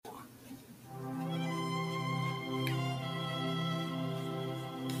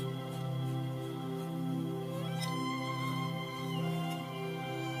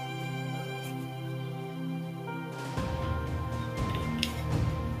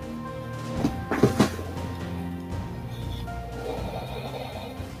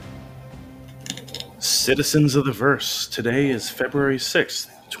Citizens of the Verse. Today is February 6th,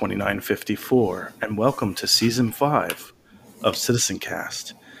 2954, and welcome to Season 5 of Citizen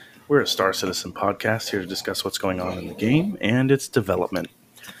Cast. We're a Star Citizen podcast here to discuss what's going on in the game and its development.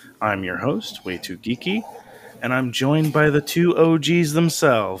 I'm your host, Way Too Geeky, and I'm joined by the two OGs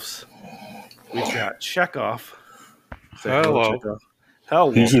themselves. We've got Chekhov. Say hello, Chekhov.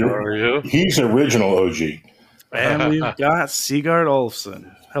 Hello, How are you? He's original OG. And we've got Sigard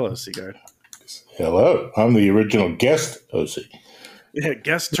Olfsson. Hello, Sigard. Hello, I'm the original guest OC. Yeah,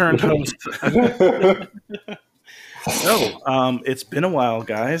 guest turned host. It's been a while,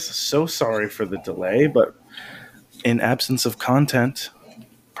 guys. So sorry for the delay, but in absence of content,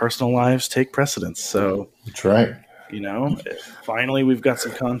 personal lives take precedence. So that's right. Finally we've got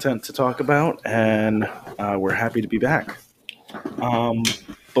some content to talk about, and we're happy to be back.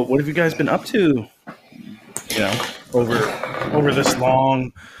 But what have you guys been up to? Over this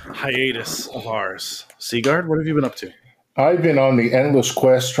long hiatus of ours. Sigard, what have you been up to? I've been on the endless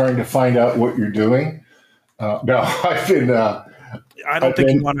quest trying to find out what you're doing. I've been. I don't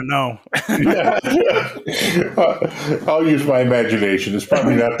think you want to know. I'll use my imagination. It's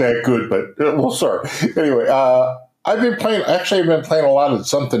probably not that good, but well, sorry. Anyway, I've been playing. Actually, I've been playing a lot of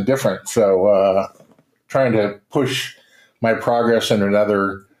something different. So, trying to push my progress in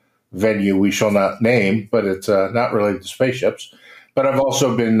another venue we shall not name, but it's not related to spaceships. But I've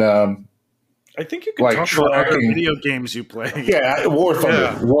also been. I think you can talk about other video games you play. Yeah, War Thunder.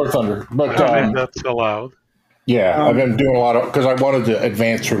 Yeah. War Thunder. But that's allowed. Yeah, I've been doing a lot of because I wanted to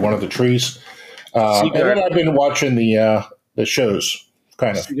advance through one of the trees, and then I've been watching the shows.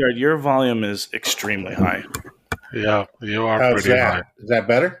 Kind of. Sigard, your volume is extremely high. Yeah, you are pretty high. Is that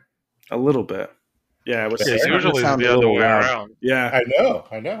better? A little bit. Yeah, it was usually it's the other way around. Yeah, I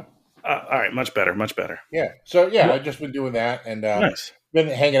know. All right, much better. Yeah. So I've just been doing that, and nice. Been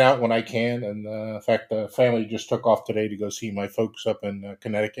hanging out when I can. And in fact, the family just took off today to go see my folks up in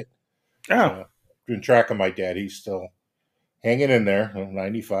Connecticut. Oh. Doing track of my dad. He's still hanging in there,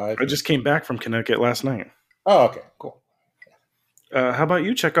 95. I just came back from Connecticut last night. Oh, okay, cool. How about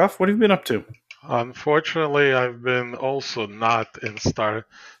you, Chekhov? What have you been up to? Unfortunately, I've been also not in Star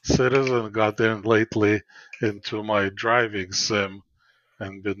Citizen. Got in lately into my driving sim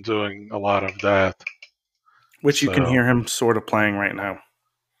and been doing a lot of that. Which you can hear him sort of playing right now.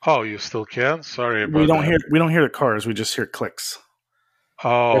 Oh, you still can? Sorry about that. We don't hear the cars. We just hear clicks.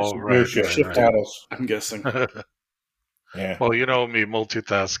 Oh, right. Shift paddles. I'm guessing. Yeah. Well, you know me,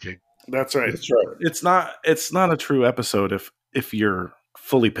 multitasking. That's right. That's right. It's not a true episode if you're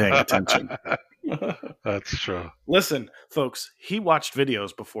fully paying attention. That's true. Listen, folks, he watched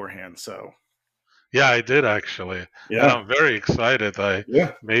videos beforehand, so. Yeah, I did actually. Yeah. And I'm very excited. I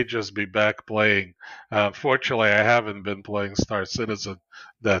may just be back playing. Fortunately, I haven't been playing Star Citizen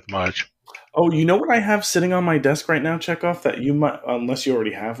that much. Oh, you know what I have sitting on my desk right now, Chekhov, that you might, unless you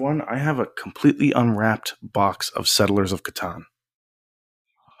already have one, I have a completely unwrapped box of Settlers of Catan.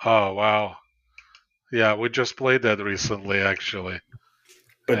 Oh, wow. Yeah, we just played that recently, actually.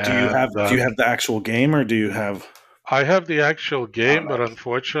 But do you have the actual game, or do you have... I have the actual game, but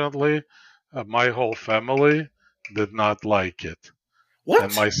unfortunately, my whole family did not like it. What?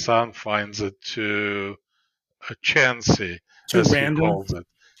 And my son finds it too chancy, too as random? he calls it.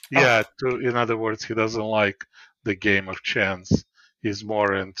 Yeah, in other words, he doesn't like the game of chance. He's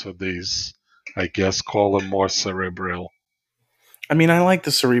more into these, I guess, call them more cerebral. I mean, I like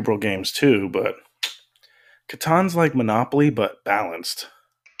the cerebral games too, but Catan's like Monopoly, but balanced.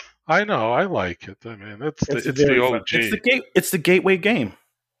 I know, I like it. I mean, it's the OG. It's the gateway game.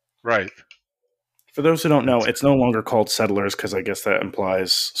 Right. For those who don't know, it's no longer called Settlers because I guess that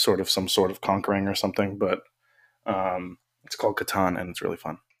implies some sort of conquering or something, but it's called Catan, and it's really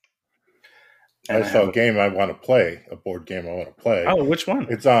fun. And I saw a game I want to play, a board game I want to play. Oh, which one?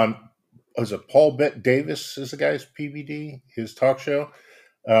 It's on, was it Paul Davis is the guy's PBD, his talk show?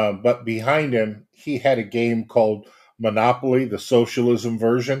 But behind him, he had a game called Monopoly, the socialism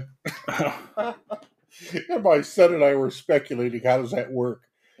version. And my son and I were speculating, how does that work?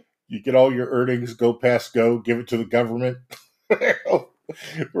 You get all your earnings, go past go, give it to the government,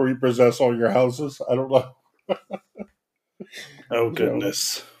 repossess all your houses. I don't know. Oh,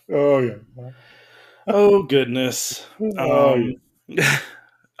 goodness. Oh, yeah. Oh, goodness. I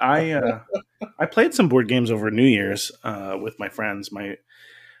played some board games over New Year's with my friends.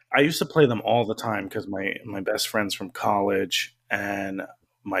 I used to play them all the time because my best friends from college and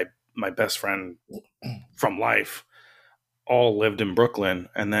my best friend from life all lived in Brooklyn,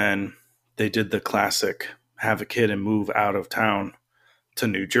 and then they did the classic have a kid and move out of town to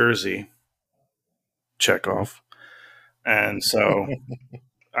New Jersey. Chekhov. And so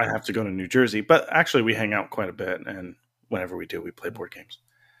I have to go to New Jersey, but actually we hang out quite a bit, and whenever we do, we play board games.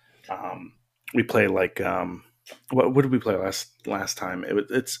 We play like what did we play last time?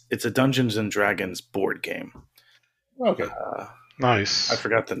 It's a Dungeons and Dragons board game. Okay. Nice. I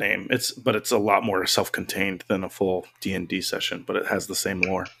forgot the name. It's a lot more self-contained than a full D&D session, but it has the same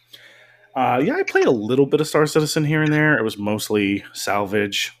lore. Yeah, I played a little bit of Star Citizen here and there. It was mostly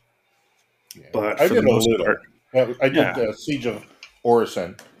salvage, but I for did the a most little. part, I did Siege of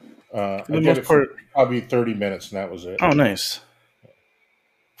Orison. for I the did most it for part, probably 30 minutes, and that was it. oh, nice.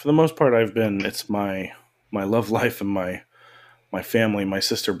 For the most part, it's my love life and my family. My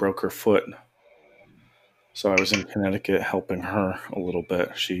sister broke her foot, so I was in Connecticut helping her a little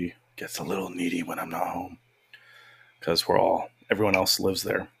bit. She gets a little needy when I'm not home because everyone else lives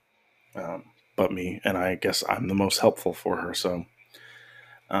there, but me, and I guess I'm the most helpful for her. So,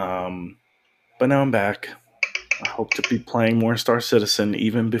 but now I'm back. I hope to be playing more Star Citizen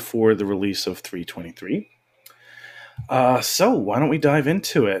even before the release of 323. So why don't we dive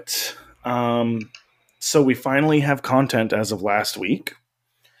into it? So we finally have content as of last week.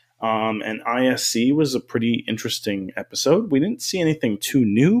 And ISC was a pretty interesting episode. We didn't see anything too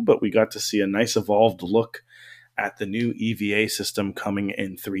new, but we got to see a nice evolved look at the new EVA system coming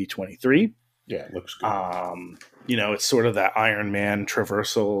in 323. Yeah, it looks good. It's sort of that Iron Man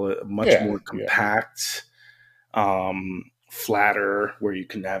traversal, much more compact, flatter, where you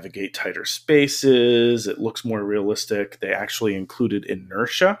can navigate tighter spaces. It looks more realistic. They actually included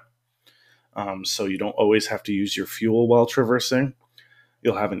inertia, so you don't always have to use your fuel while traversing.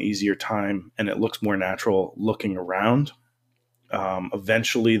 You'll have an easier time, and it looks more natural looking around.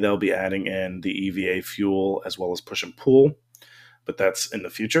 Eventually, they'll be adding in the EVA fuel as well as push and pull, but that's in the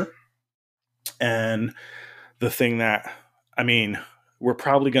future. And the thing that, we're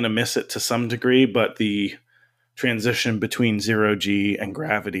probably going to miss it to some degree, but the transition between zero-G and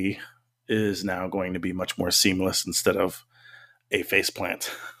gravity is now going to be much more seamless instead of a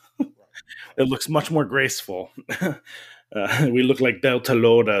faceplant. It looks much more graceful. We look like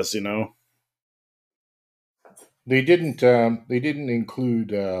Delta-Lodas, They didn't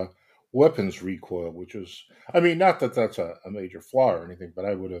include weapons recoil, which is, not that that's a major flaw or anything, but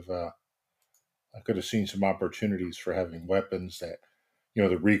I could have seen some opportunities for having weapons that,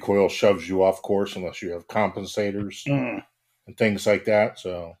 the recoil shoves you off course unless you have compensators and things like that.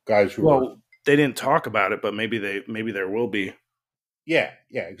 So guys they didn't talk about it, but maybe there will be. Yeah,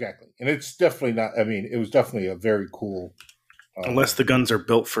 exactly. And it's definitely not. It was definitely a very cool. Unless the guns are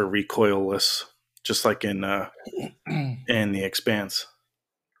built for recoilless, just like in The Expanse.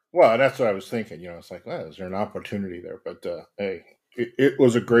 Well, that's what I was thinking. It's like, is there an opportunity there? But hey, it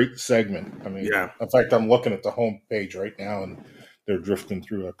was a great segment. Yeah. In fact, I'm looking at the home page right now, and they're drifting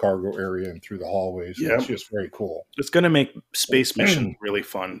through a cargo area and through the hallways. Yeah, it's just very cool. It's going to make space missions really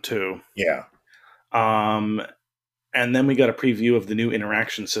fun too. Yeah. And then we got a preview of the new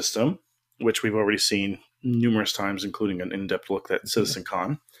interaction system, which we've already seen numerous times, including an in-depth look at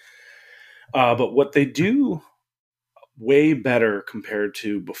CitizenCon. But what they do way better compared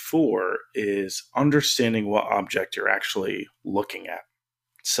to before is understanding what object you're actually looking at.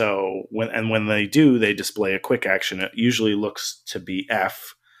 So when they do, they display a quick action. It usually looks to be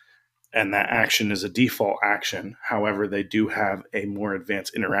F, and that action is a default action. However, they do have a more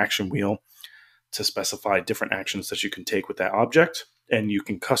advanced interaction wheel to specify different actions that you can take with that object, and you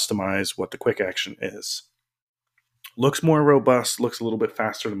can customize what the quick action is. Looks more robust, looks a little bit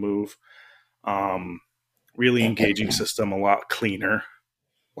faster to move. Really engaging system, a lot cleaner,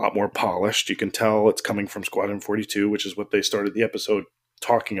 a lot more polished. You can tell it's coming from Squadron 42, which is what they started the episode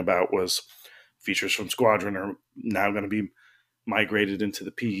talking about, was features from Squadron are now going to be migrated into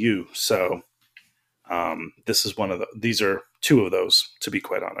the PU. So this is these are two of those, to be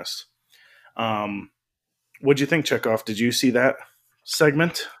quite honest. What'd you think, Chekhov? Did you see that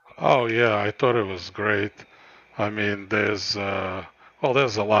segment? Oh yeah, I thought it was great. There's a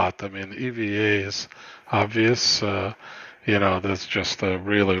lot. EVA is obvious. There's just a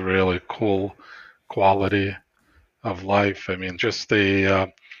really, really cool quality of life. Just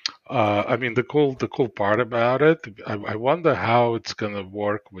the cool part about it. I wonder how it's gonna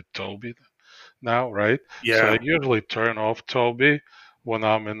work with Toby now, right? Yeah. So I usually turn off Toby when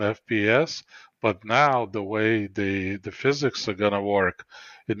I'm in FPS, but now the way the physics are gonna work,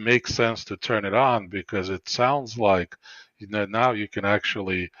 it makes sense to turn it on, because it sounds like now you can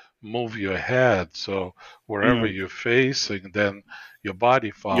actually move your head, so wherever you're facing, then your body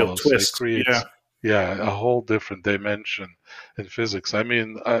follows. You'll twist. It creates a whole different dimension in physics. I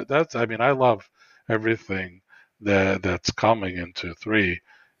love everything that's coming into 3.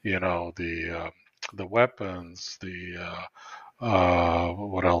 The weapons,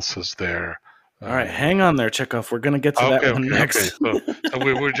 What else is there? All right, hang on there, Chekhov. We're gonna get to that one next. So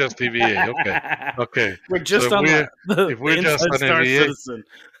we're just EVA. Okay. We're just So on if the we're just Inside on Star EVA, Citizen.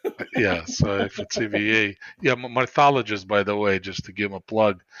 yeah. So if it's EVA, yeah. Mythologist, by the way, just to give him a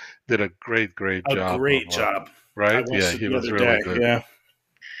plug, did a great A job. great job. I Right? watched Yeah, it he the was other really day. good. Yeah,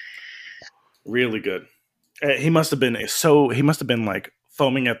 really good. He must have been He must have been like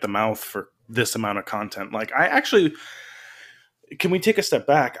foaming at the mouth for this amount of content. Like, I actually, can we take a step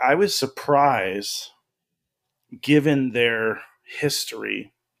back? I was surprised, given their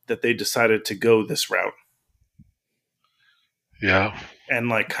history, that they decided to go this route. Yeah. And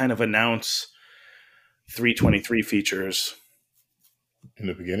like kind of announce 323 features in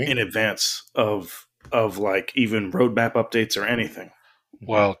the beginning, in advance of like even roadmap updates or anything.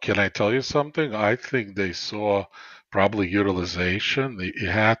 Well, can I tell you something? I think they saw probably utilization. It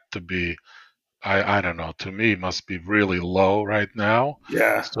had to be, I don't know, to me, it must be really low right now.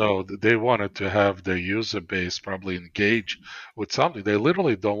 Yeah. So they wanted to have their user base probably engage with something. They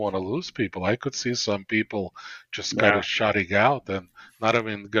literally don't want to lose people. I could see some people just kind of shutting out and not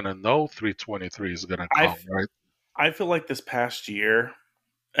even going to know 323 is going to come, right? I feel like this past year,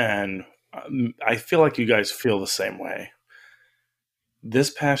 and I feel like you guys feel the same way.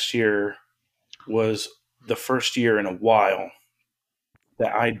 This past year was the first year in a while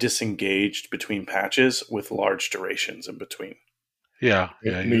that I disengaged between patches with large durations in between. Yeah,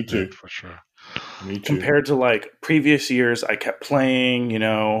 me too, for sure. Me too. Compared to like previous years, I kept playing,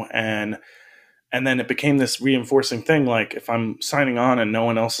 and then it became this reinforcing thing. Like, if I'm signing on and no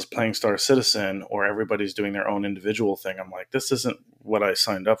one else is playing Star Citizen or everybody's doing their own individual thing, I'm like, this isn't what I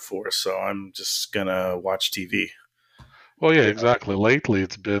signed up for. So I'm just gonna watch TV. Well, yeah, exactly. Lately,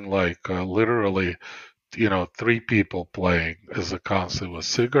 it's been like literally, 3 people playing as a constant with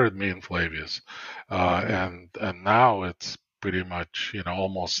Sigurd, me, and Flavius, and now it's pretty much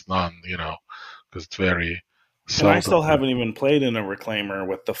almost none, because it's very. And I still haven't even played in a reclaimer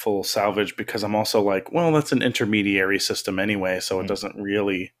with the full salvage because I'm also like, well, that's an intermediary system anyway, so it doesn't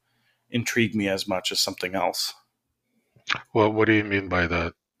really intrigue me as much as something else. Well, what do you mean by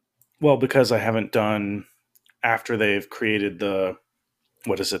that? Well, because I haven't done, after they've created the,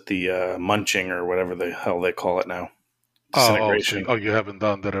 what is it, the munching or whatever the hell they call it now. Disintegration. Oh, you haven't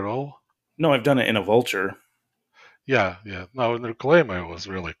done that at all? No, I've done it in a vulture. Yeah. No, in the reclaimer it was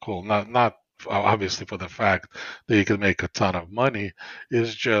really cool. Not obviously for the fact that you can make a ton of money.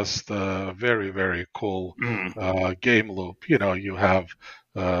 It's just a very, very cool game loop. You have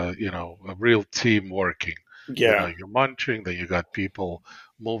a real team working. Yeah. You're munching, then you got people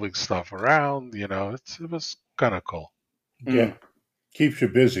moving stuff around. It was kind of cool. Yeah, keeps you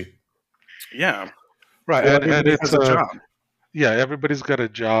busy. Yeah, right, well, and it's a job. Yeah, everybody's got a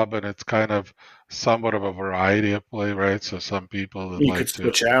job, and it's kind of somewhat of a variety of play, right? So some people you could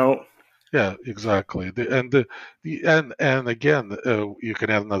switch out. Yeah, exactly. And again, you can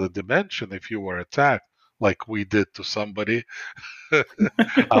add another dimension if you were attacked, like we did to somebody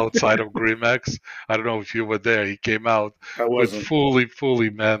outside of Grimex. I don't know if you were there. He came out with fully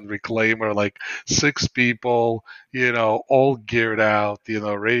manned reclaimer, like 6 people, all geared out,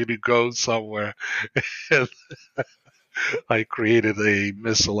 ready to go somewhere. I created a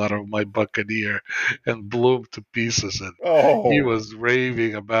missile out of my Buccaneer and blew him to pieces. And he was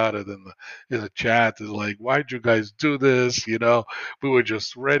raving about it in the chat. It's like, why'd you guys do this? We were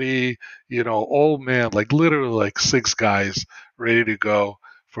just ready. All man, like literally like 6 guys ready to go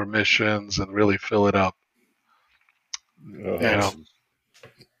for missions and really fill it up.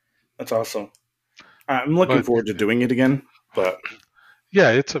 That's awesome. I'm looking forward to doing it again, but.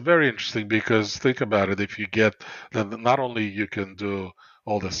 Yeah, it's a very interesting because think about it. If you get, then not only you can do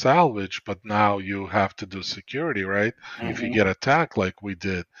all the salvage, but now you have to do security, right? Mm-hmm. If you get attacked like we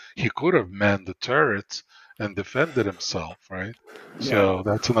did, he could have manned the turrets and defended himself, right? Yeah. So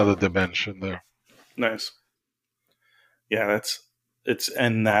that's another dimension there. Nice. Yeah, that's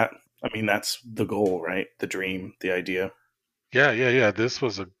the goal, right? The dream, the idea. Yeah. This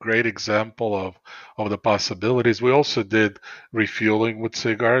was a great example of the possibilities. We also did refueling with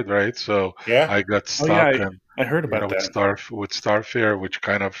Sigurd, right? So I got stuck, and I heard about that with Starfare, which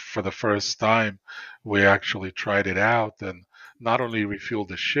kind of for the first time we actually tried it out, and not only refueled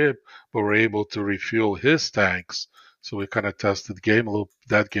the ship, but we're able to refuel his tanks. So we kind of tested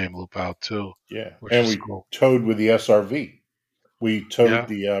that game loop out too. Yeah, and we towed with the SRV. We towed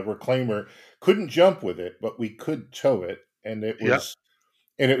the reclaimer. Couldn't jump with it, but we could tow it. And it was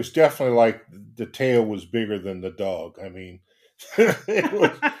definitely like the tail was bigger than the dog. I mean, it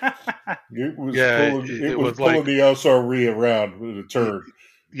was pulling the SRE around with a turd.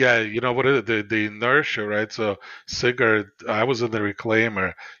 Yeah, you know what the inertia, right? So Sigurd, I was in the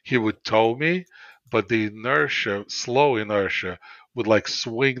reclaimer. He would tow me, but the inertia, slow inertia, would like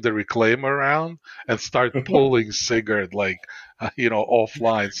swing the reclaimer around and start pulling Sigurd like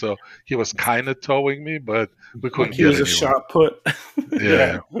offline. So he was kind of towing me, but we Like couldn't he get was a anywhere. shot put.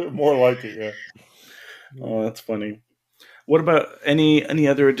 Yeah. More like it. Yeah. Oh, that's funny. What about any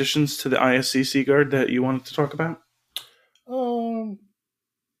other additions to the ISC Seaguard that you wanted to talk about? Um.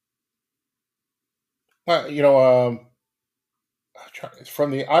 You know,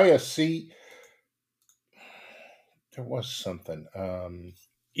 from the ISC, there was something.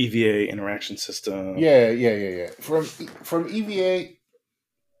 EVA interaction system. Yeah. From EVA,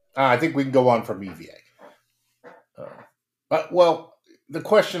 I think we can go on from EVA. Well, the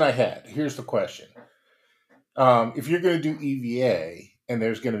question I had here's the question: if you're going to do EVA and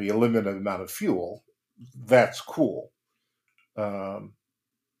there's going to be a limited amount of fuel, that's cool. Um,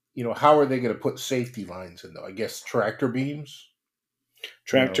 how are they going to put safety lines in though? I guess tractor beams.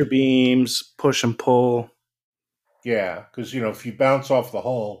 Tractor beams, push and pull. Yeah, because if you bounce off the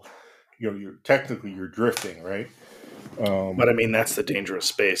hull, you're technically you're drifting, right? But I mean, that's the dangerous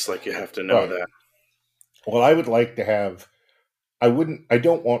space. Like you have to know Right. that. Well, I would like to have. I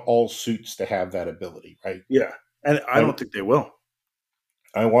don't want all suits to have that ability, right? Yeah, and I don't think they will.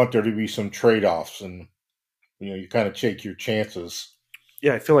 I want there to be some trade offs, and you kind of take your chances.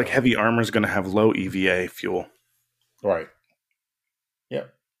 Yeah, I feel like heavy armor is going to have low EVA fuel. Right. Yeah.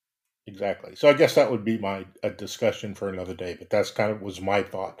 Exactly. So I guess that would be a discussion for another day, but that's kind of was my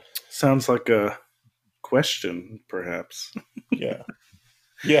thought. Sounds like a question, perhaps. Yeah.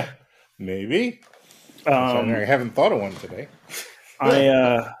 Yeah. Maybe. I haven't thought of one today.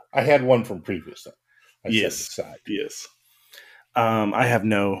 I had one from previous though. Yes. I have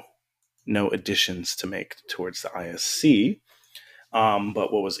no additions to make towards the ISC.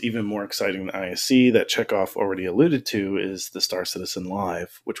 But what was even more exciting than ISC that Chekhov already alluded to is the Star Citizen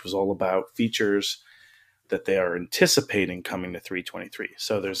Live, which was all about features that they are anticipating coming to 323.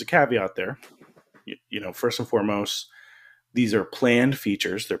 So there's a caveat there. First and foremost, these are planned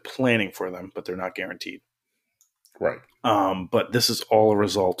features. They're planning for them, but they're not guaranteed. Right. But this is all a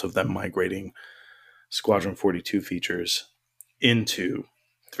result of them migrating Squadron 42 features into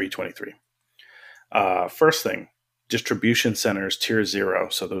 323. First thing, distribution centers tier 0.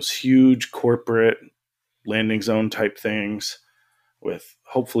 So those huge corporate landing zone type things with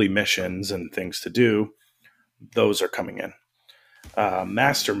hopefully missions and things to do, those are coming in.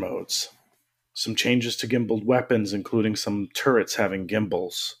 Master modes, some changes to gimbaled weapons, including some turrets having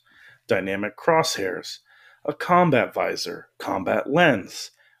gimbals, dynamic crosshairs, a combat visor, combat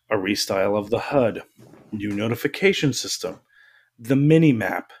lens, a restyle of the HUD, new notification system, the mini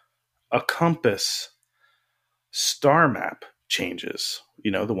map, a compass, star map changes,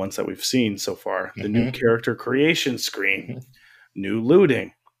 the ones that we've seen so far, the new character creation screen, new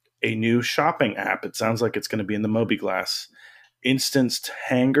looting, a new shopping app. It sounds like it's going to be in the mobiGlas, instanced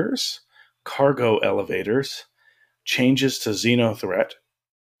hangars, cargo elevators, changes to Xenothreat,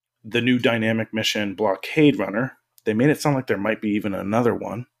 the new dynamic mission Blockade Runner. They made it sound like there might be even another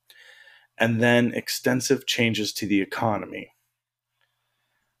one. And then extensive changes to the economy,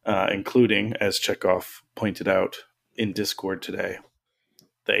 including, as Chekhov pointed out in Discord today,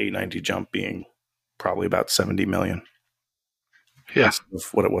 the A90 jump being probably about 70 million. Yeah.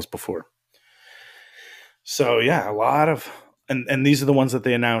 Of what it was before. So, yeah, a lot of... And these are the ones that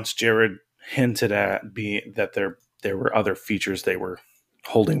they announced. Jared hinted at that there were other features they were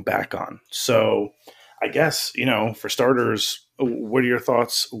holding back on. So, I guess, for starters, what are your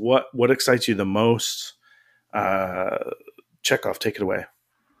thoughts? What excites you the most? Chekhov, take it away.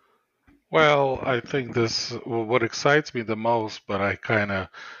 Well, I think what excites me the most, but I kind of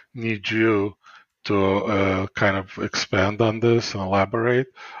need you to kind of expand on this and elaborate,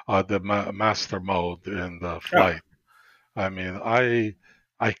 the master mode in the flight. I mean, I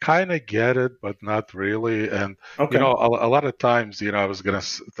kind of get it, but not really. And Okay. a lot of times, I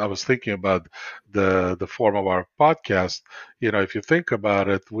was thinking about the form of our podcast. If you think about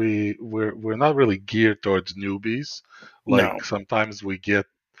it, we're not really geared towards newbies. Like No. sometimes we get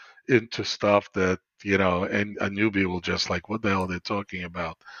into stuff that and a newbie will just like, what the hell are they talking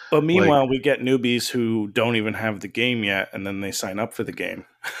about? But meanwhile, we get newbies who don't even have the game yet, and then they sign up for the game.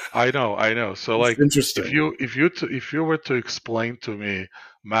 I know. So like, interesting. if you were to explain to me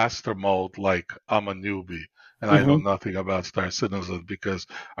master mode like I'm a newbie and I know nothing about Star Citizen, because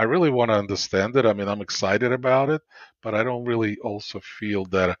I really want to understand it. I mean, I'm excited about it, but I don't really also feel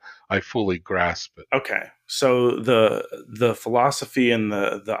that I fully grasp it. Okay, so the philosophy and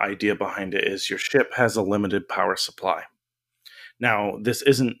the idea behind it is your ship has a limited power supply. Now, this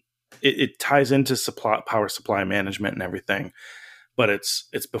isn't. It ties into power supply management and everything, but it's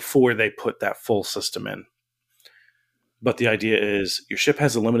before they put that full system in. But the idea is your ship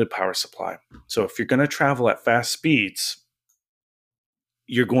has a limited power supply. So if you're going to travel at fast speeds,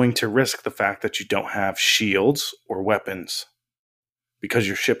 you're going to risk the fact that you don't have shields or weapons because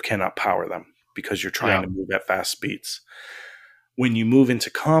your ship cannot power them because you're trying to move at fast speeds. When you move into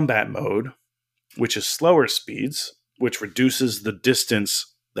combat mode, which is slower speeds, which reduces the distance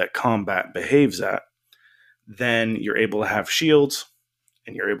that combat behaves at, then you're able to have shields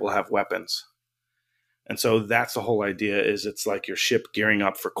and you're able to have weapons. And so that's the whole idea, is it's like your ship gearing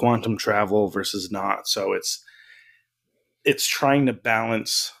up for quantum travel versus not. So it's trying to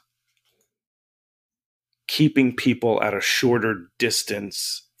balance keeping people at a shorter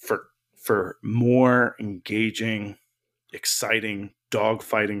distance for more engaging, exciting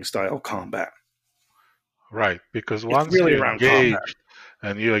dogfighting style combat. Right, because once really you around engage combat.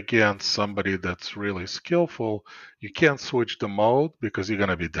 and you're against somebody that's really skillful, you can't switch the mode because you're going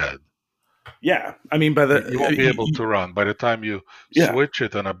to be dead. Yeah, I mean, by the You won't be able to run. By the time you switch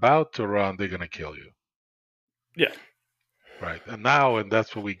it and about to run, they're going to kill you. Yeah. Right. And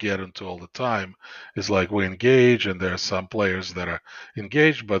that's what we get into all the time, is like we engage, and there are some players that are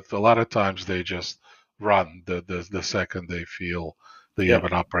engaged, but a lot of times they just run the second they feel they have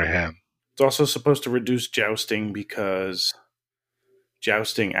an upper hand. It's also supposed to reduce jousting because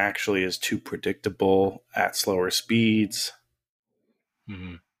jousting actually is too predictable at slower speeds.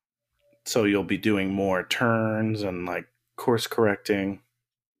 Mm-hmm. So you'll be doing more turns and like course correcting.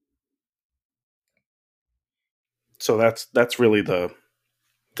 So that's really the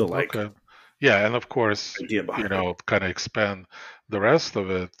like. Okay. Yeah, and of course, idea behind kind of expand the rest of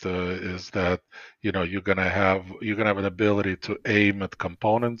it is that you're gonna have an ability to aim at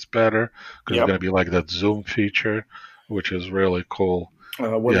components better, because it's gonna be like that zoom feature, which is really cool.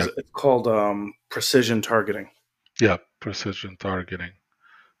 What is it? It's called precision targeting. Yeah, precision targeting.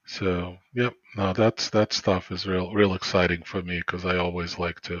 So, yep, no, that stuff is real exciting for me, because I always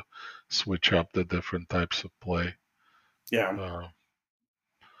like to switch up the different types of play. Yeah.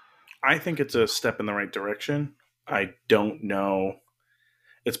 I think it's a step in the right direction. I don't know.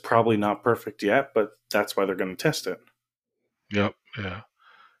 It's probably not perfect yet, but that's why they're going to test it. Yep, yeah.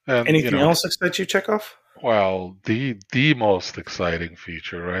 And anything else that you check off? Well, the most exciting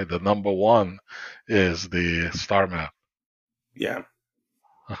feature, right? The number one is the star map. Yeah.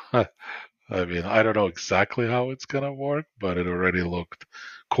 I mean, I don't know exactly how it's going to work, but it already looked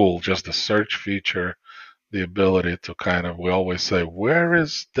cool. Just the search feature, the ability to we always say, where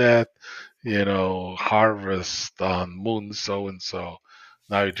is that, harvest on moon so-and-so?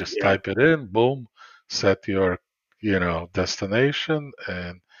 Now you just type it in, boom, set your, destination,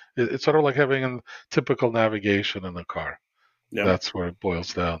 and it's sort of like having a typical navigation in a car. Yeah. That's where it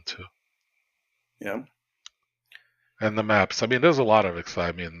boils down to. Yeah. And the maps. I mean, there's a lot of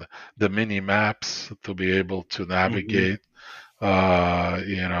excitement. The mini maps to be able to navigate,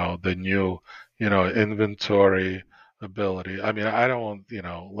 the new, inventory ability. I mean, I don't,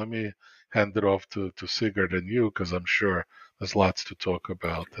 let me hand it off to Sigurd and you, because I'm sure there's lots to talk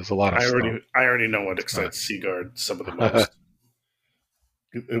about. There's a lot of stuff. I already know what excites Sigurd some of the most.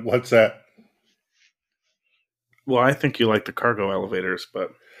 What's that? Well, I think you like the cargo elevators,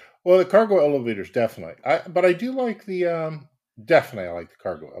 but the cargo elevators definitely. But I do like the definitely I like the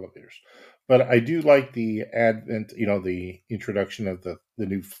cargo elevators. But I do like the advent, the introduction of the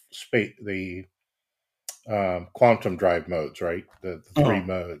new space, the quantum drive modes, right? The three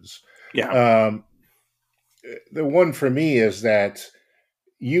modes. Yeah. The one for me is that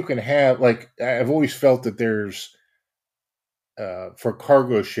you can have, I've always felt that there's for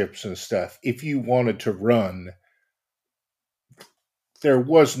cargo ships and stuff, if you wanted to run, there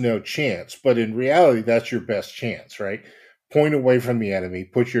was no chance. But in reality, that's your best chance, right? Point away from the enemy,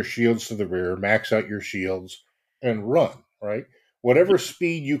 put your shields to the rear, max out your shields, and run, right? Whatever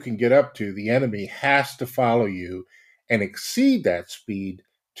speed you can get up to, the enemy has to follow you and exceed that speed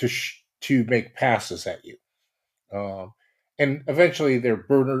to make passes at you. And eventually their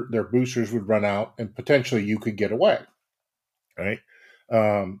boosters would run out, and potentially you could get away, right?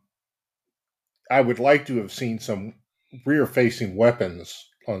 I would like to have seen some rear-facing weapons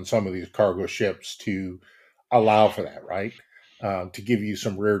on some of these cargo ships to allow for that, right? To give you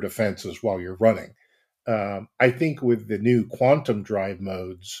some rear defenses while you're running. I think with the new quantum drive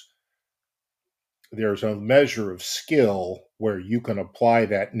modes, there's a measure of skill where you can apply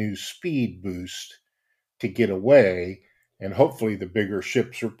that new speed boost to get away, and hopefully the bigger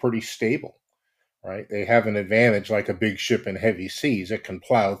ships are pretty stable, right? They have an advantage, like a big ship in heavy seas. It can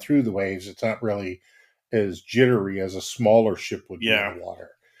plow through the waves. It's not really as jittery as a smaller ship would be in the water.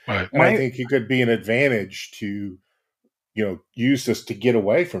 Right. And I think it could be an advantage to, use this to get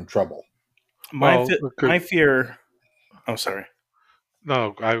away from trouble. My fear. Oh, sorry.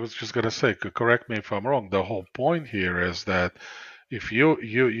 No, I was just gonna say, correct me if I'm wrong. The whole point here is that if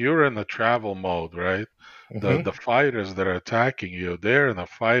you're in the travel mode, right? The fighters that are attacking you, they're in a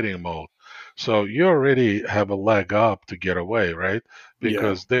fighting mode. So you already have a leg up to get away, right?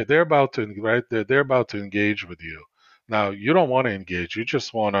 Because they're about to, right? They're about to engage with you. Now you don't want to engage. You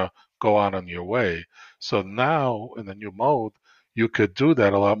just want to go on your way. So now in the new mode, you could do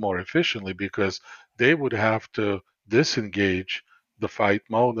that a lot more efficiently because they would have to disengage the fight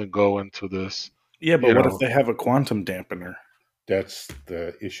mode and go into this. Yeah, but what if they have a quantum dampener? That's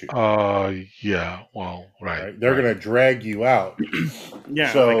the issue. Yeah. Well, right. They're going to drag you out.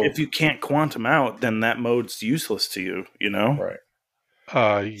 Yeah. So if you can't quantum out, then that mode's useless to you. Right.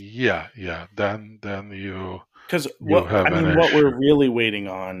 Yeah. Then you. Because what we're really waiting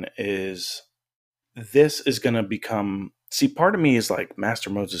on is this is going to become. See, part of me is like Master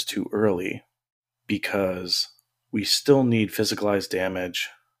Modes is too early because we still need physicalized damage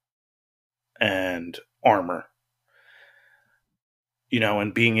and armor.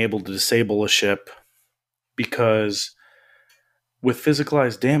 And being able to disable a ship, because with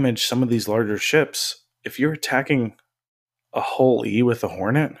physicalized damage, some of these larger ships, if you're attacking a hull E with a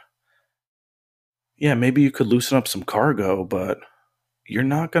Hornet, yeah, maybe you could loosen up some cargo, but you're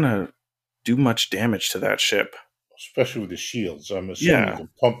not going to do much damage to that ship. Especially with the shields. I'm assuming you can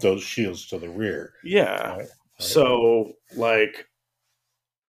pump those shields to the rear. Yeah. Right? So,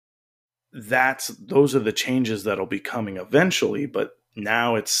 those are the changes that'll be coming eventually, but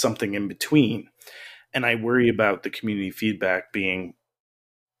now it's something in between. And I worry about the community feedback being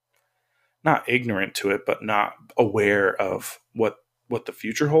not ignorant to it, but not aware of what the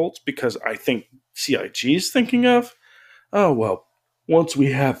future holds, because I think CIG is thinking of, oh, well, once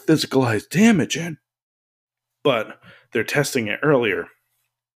we have physicalized damage in, but they're testing it earlier.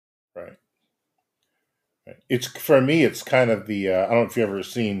 Right. It's, for me, it's kind of the, I don't know if you've ever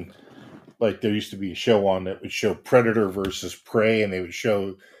seen, like there used to be a show on that would show predator versus prey, and they would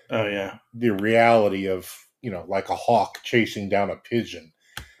show the reality of, like a hawk chasing down a pigeon.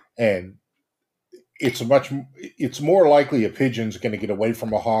 And it's more likely a pigeon's going to get away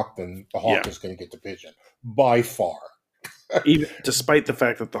from a hawk than the hawk is going to get the pigeon, by far. Even despite the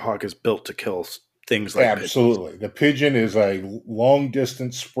fact that the hawk is built to kill things like absolutely pigeons. The pigeon is a long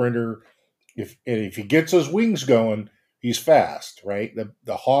distance sprinter. If he gets his wings going, he's fast, right?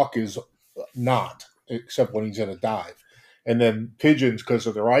 The hawk is not, except when he's in a dive. And then pigeons, because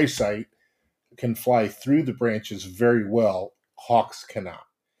of their eyesight, can fly through the branches very well. Hawks cannot.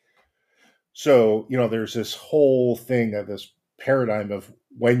 So, there's this whole thing of this paradigm of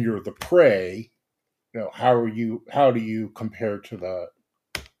when you're the prey, how do you compare to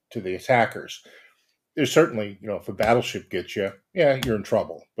the attackers? There's certainly, if a battleship gets you, you're in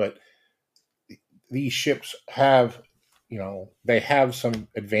trouble. But these ships have, they have some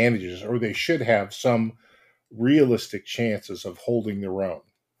advantages, or they should have some realistic chances of holding their own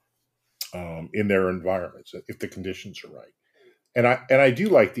in their environments if the conditions are right. And I do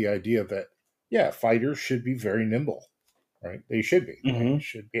like the idea that fighters should be very nimble, right? They should be. Mm-hmm. They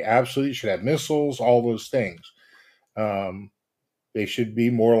should be absolutely. Should have missiles, all those things. They should be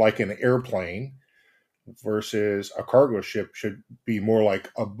more like an airplane versus a cargo ship should be more like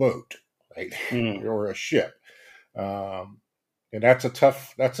a boat, right? Or a ship. And that's a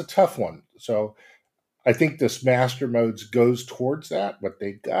tough one. So I think this Master Modes goes towards that, but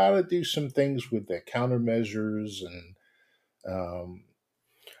they got to do some things with the countermeasures and.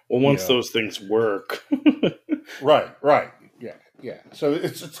 Once those things work, right, yeah. So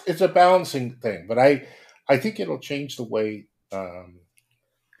it's a balancing thing, but I think it'll change the way.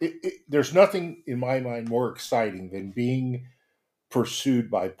 There's nothing in my mind more exciting than being pursued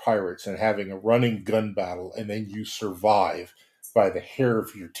by pirates and having a running gun battle, and then you survive by the hair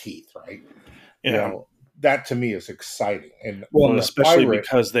of your teeth, right? Yeah. That to me is exciting, and especially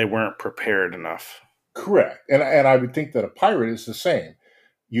because they weren't prepared enough. Correct, and I would think that a pirate is the same.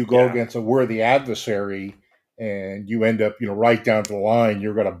 You go against a worthy adversary, and you end up, right down to the line.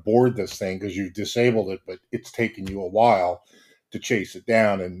 You're going to board this thing because you've disabled it, but it's taken you a while to chase it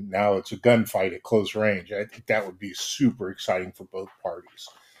down, and now it's a gunfight at close range. I think that would be super exciting for both parties.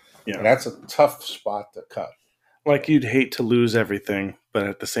 Yeah, and that's a tough spot to cut. Like, you'd hate to lose everything, but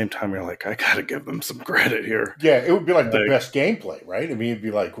at the same time, you're like, I got to give them some credit here. Yeah, it would be like the best gameplay, right? I mean, it'd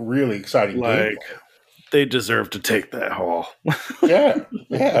be like really exciting gameplay. They deserve to take that haul. yeah,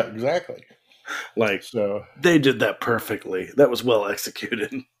 exactly. They did that perfectly. That was well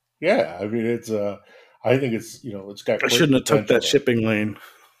executed. Yeah, I mean, it's I think it's it's got I great shouldn't have took potential that there. shipping lane.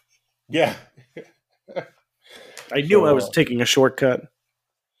 Yeah. I knew I was taking a shortcut.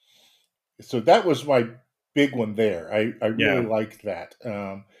 So that was my big one there. I really Yeah. liked that.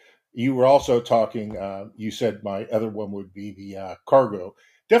 You were also talking. You said my other one would be the cargo.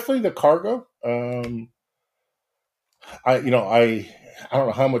 Definitely the cargo. I don't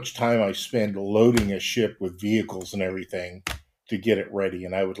know how much time I spend loading a ship with vehicles and everything to get it ready,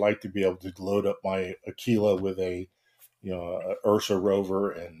 and I would like to be able to load up my Aquila with a a Ursa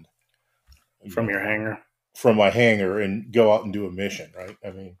rover and From your hangar. from my hangar and go out and do a mission. Right?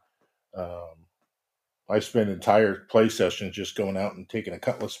 I mean, um, I spend entire play sessions just going out and taking a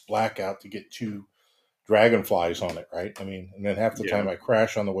Cutlass Black out to get two dragonflies on it. Right? I mean, and then half the Yeah. time I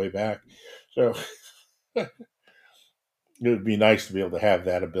crash on the way back. So it would be nice to be able to have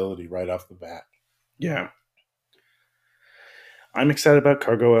that ability right off the bat. Yeah. I'm excited about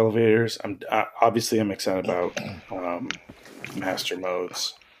cargo elevators. I'm excited about master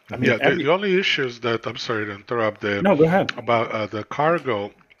modes. I mean, the only issues that I'm sorry to interrupt there no, go ahead. about the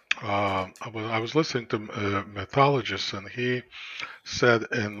cargo. I was listening to Mythologist, and he said,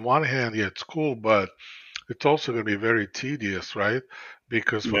 in one hand, yeah, it's cool, but it's also going to be very tedious, right?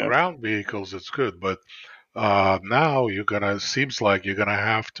 Because for Yeah. ground vehicles, it's good, but now seems like you're gonna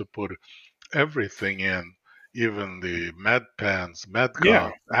have to put everything in, even the med pens, med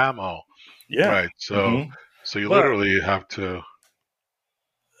Yeah. gun, ammo, Yeah. right? So, Mm-hmm. so you But- literally have to.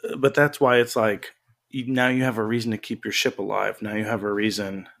 But that's why it's like now you have a reason to keep your ship alive. Now you have a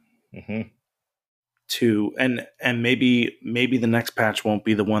reason Mm-hmm. to and maybe the next patch won't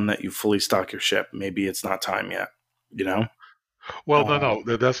be the one that you fully stock your ship. Maybe it's not time yet. You know? Well, no,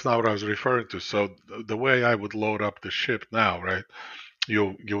 that's not what I was referring to. So the way I would load up the ship now, right?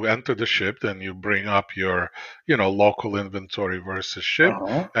 You enter the ship, then you bring up your local inventory versus ship,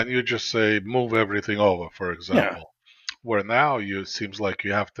 Uh-huh. and you just say move everything over, for example. Where now it seems like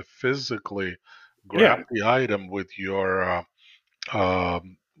you have to physically grab the item with your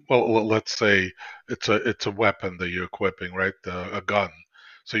well, let's say it's a weapon that you're equipping, right? A gun.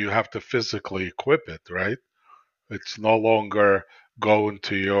 So you have to physically equip it, right? It's no longer go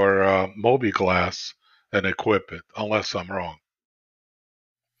into your Moby Glass and equip it, unless I'm wrong.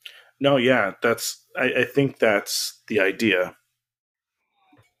 No, yeah, I think that's the idea.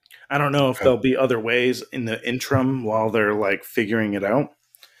 I don't know if there'll be other ways in the interim while they're like figuring it out.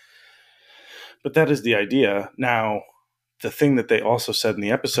 But that is the idea. Now, the thing that they also said in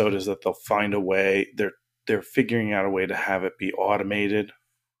the episode is that they'll find a way. They're figuring out a way to have it be automated,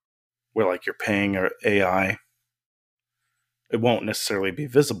 where like you're paying an AI. It won't necessarily be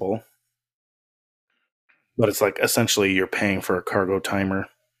visible, but it's like essentially you're paying for a cargo timer.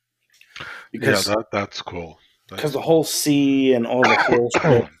 Because that's cool. Because the whole sea and all the whole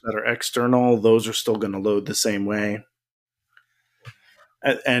ships that are external, those are still going to load the same way.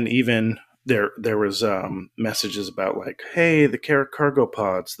 And even there was messages about like, hey, the cargo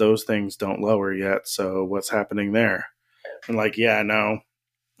pods, those things don't lower yet. So what's happening there? And like, yeah, no,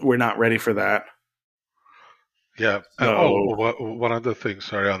 we're not ready for that. Yeah. So, one other thing,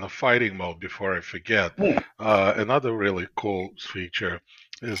 sorry, on the fighting mode before I forget, another really cool feature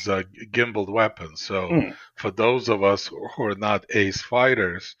is gimbaled weapons. So for those of us who are not ace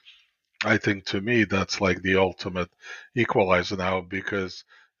fighters, I think to me that's like the ultimate equalizer now, because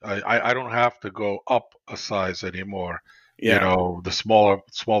I don't have to go up a size anymore. yeah. The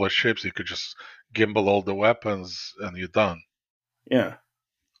smaller ships, you could just gimbal all the weapons and you're done. Yeah.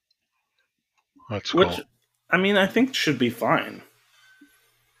 That's Which, cool. I mean, I think should be fine.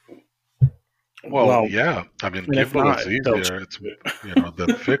 Well, yeah. I mean, gimbal is easier. It's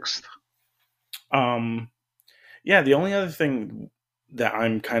than fixed. Yeah. The only other thing that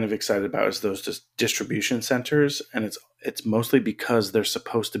I'm kind of excited about is those distribution centers, and it's mostly because they're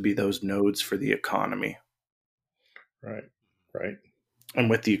supposed to be those nodes for the economy. Right. And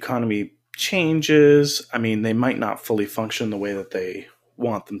with the economy changes, I mean, they might not fully function the way that they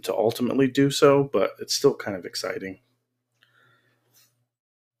want them to ultimately do so, but it's still kind of exciting.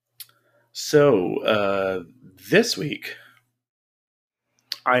 So this week,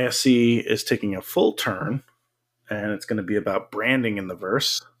 ISE is taking a full turn, and it's going to be about branding in the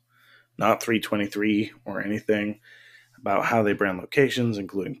verse, not 323 or anything, about how they brand locations,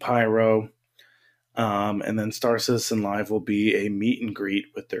 including Pyro. And then Star Citizen Live will be a meet and greet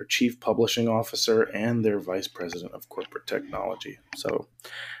with their chief publishing officer and their vice president of corporate technology. So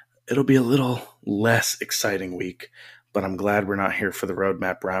it'll be a little less exciting week, but I'm glad we're not here for the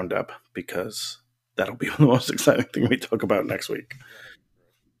roadmap roundup, because that'll be the most exciting thing we talk about next week.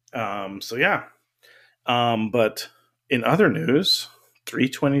 So yeah. But in other news,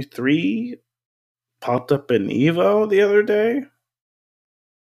 323 popped up in Evo the other day.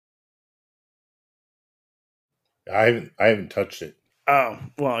 I haven't touched it. Oh,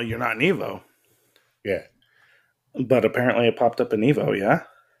 well, you're not in Evo. Yeah. But apparently it popped up in Evo, yeah?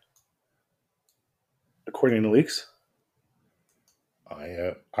 According to leaks.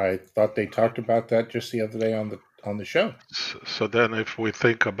 I thought they talked about that just the other day on the show. So then, if we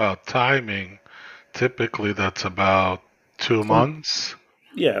think about timing, typically that's about 2 months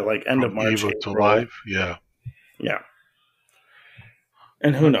Yeah, like end of from March, Evo to April. live. Yeah. Yeah.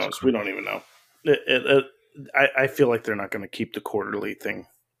 And who That's knows? good. We don't even know. I feel like they're not going to keep the quarterly thing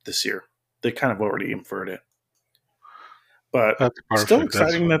this year. They kind of already inferred it. But That's still perfect.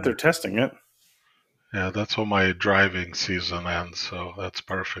 exciting that they're testing it. Yeah, that's when my driving season ends, so that's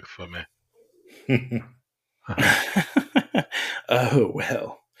perfect for me. Oh,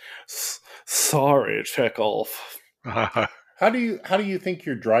 well. Sorry, check off. How do you think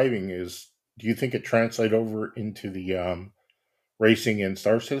your driving is? Do you think it translates over into the racing in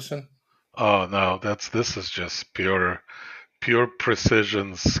Star Citizen? Oh no, this is just pure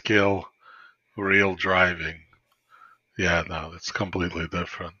precision skill, real driving. Yeah, no, it's completely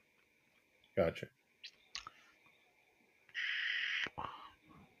different. Gotcha.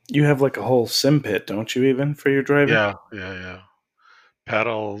 You have like a whole sim pit, don't you, even, for your driving? Yeah.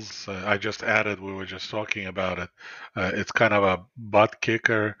 Pedals, I just added, we were just talking about it. It's kind of a butt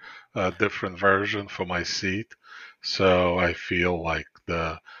kicker, different version for my seat. So I feel like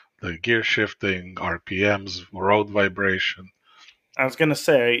the gear shifting, RPMs, road vibration. I was gonna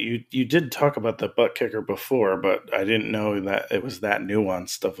say you did talk about the butt kicker before, but I didn't know that it was that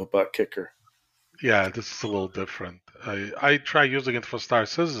nuanced of a butt kicker. Yeah, this is a little different. I try using it for Star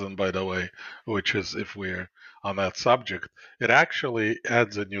Citizen, by the way, which is, if we're on that subject, it actually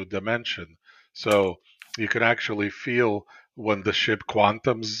adds a new dimension. So you can actually feel when the ship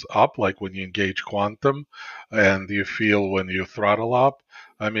quantums up, like when you engage quantum, and you feel when you throttle up.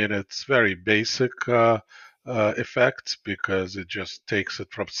 I mean, it's very basic effects because it just takes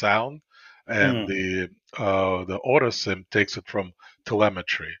it from sound, and Mm, the autosim takes it from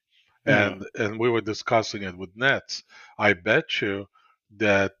telemetry. mm. And we were discussing it with Nets. I bet you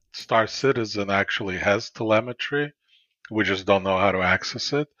that Star Citizen actually has telemetry. We just don't know how to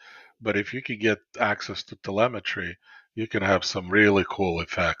access it. But if you can get access to telemetry, you can have some really cool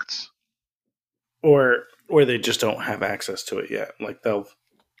effects. Or they just don't have access to it yet. Like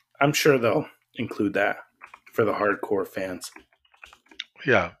I'm sure they'll include that for the hardcore fans.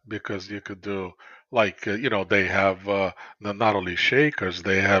 Yeah, because you could do like they have not only shakers,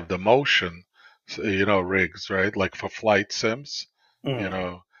 they have the motion, rigs, right? Like for flight sims, you Mm.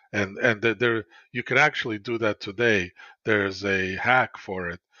 know, and there you can actually do that today. There's a hack for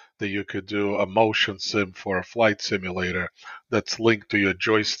it that you could do a motion sim for a flight simulator that's linked to your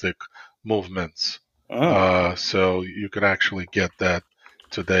joystick movements. Oh. So you can actually get that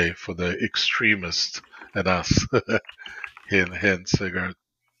today for the extremist and us. Hint, hint, cigarette.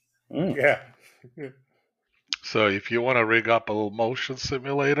 Mm. Yeah. So if you want to rig up a little motion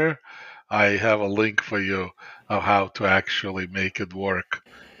simulator, I have a link for you of how to actually make it work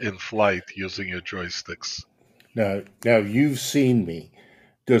in flight using your joysticks. Now you've seen me.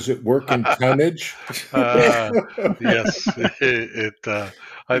 Does it work in tonnage? Yes, I think the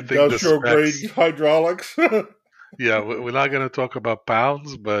Industrial specs. grade hydraulics. Yeah, we're not going to talk about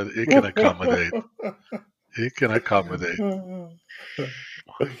pounds, but it can accommodate. It can accommodate.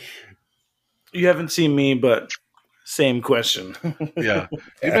 You haven't seen me, but same question. Yeah,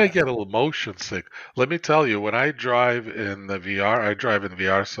 you may get a little motion sick. Let me tell you, when I drive in the VR, I drive in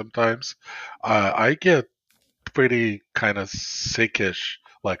VR sometimes. I get pretty kind of sickish,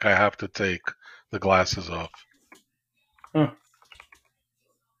 like I have to take the glasses off. Huh.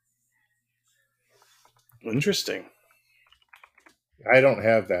 Interesting. I don't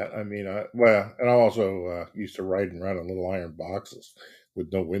have that. I mean, and I also used to ride around in little iron boxes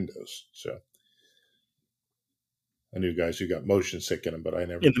with no windows. So I knew guys who got motion sick in them, but I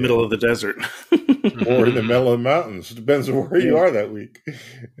never In the did. middle of the desert. Or in the middle of the mountains. It depends on where you Yeah. are that week.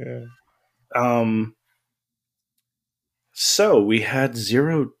 Yeah. So we had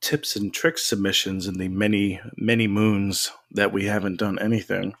 0 tips and tricks submissions in the many, many moons that we haven't done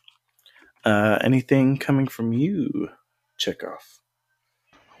anything. Anything coming from you, Chekhov?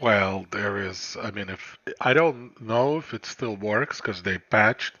 Well, there is. I mean, if I don't know if it still works because they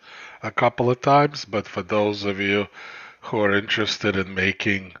patched a couple of times, but for those of you who are interested in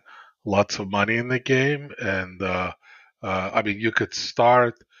making lots of money in the game, and I mean, you could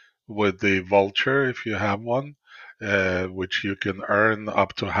start with the vulture if you have one, which you can earn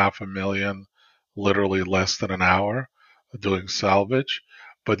up to 500,000, literally less than an hour doing salvage.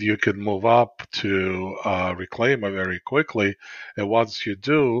 but you can move up to Reclaimer very quickly. And once you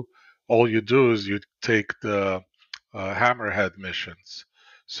do, all you do is you take the Hammerhead missions.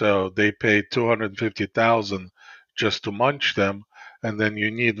 So they pay 250,000 just to munch them, and then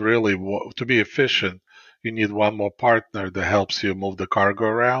you need really to be efficient. You need one more partner that helps you move the cargo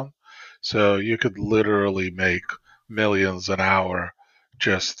around. So you could literally make millions an hour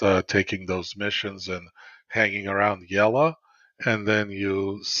just taking those missions and hanging around Yella, and then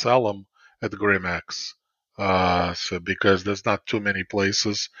you sell them at Grimex. So because there's not too many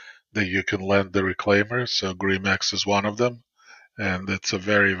places that you can lend the reclaimer, so Grimex is one of them, and it's a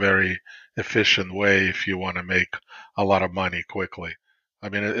very, very efficient way if you want to make a lot of money quickly. I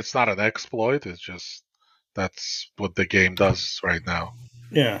mean, it's not an exploit; it's just that's what the game does right now.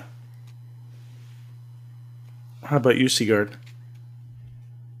 Yeah. How about you, Sigurd?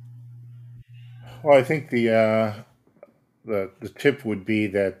 Well, I think the tip would be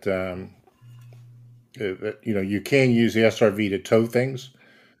that, that you can use the SRV to tow things,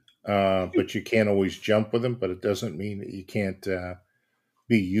 but you can't always jump with them. But it doesn't mean that you can't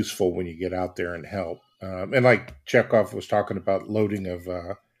be useful when you get out there and help. And like Chekhov was talking about loading of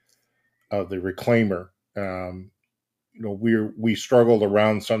the reclaimer. We struggled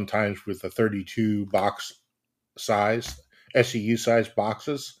around sometimes with the 32 box size SEU size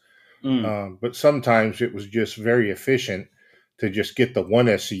boxes, but sometimes it was just very efficient to just get the one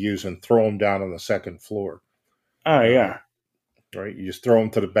SEUs and throw them down on the second floor. Oh, yeah. Right, you just throw them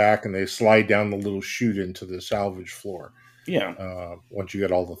to the back, and they slide down the little chute into the salvage floor. Yeah. Once you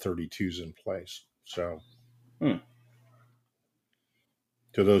get all the 32s in place. So, so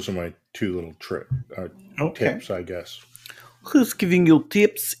those are my two little tips, I guess. Who's giving you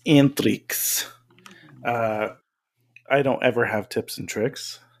tips and tricks? I don't ever have tips and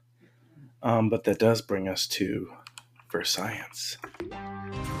tricks, but that does bring us to For Science.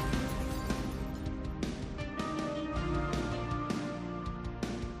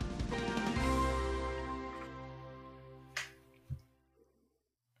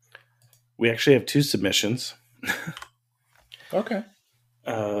 We actually have two submissions. Okay.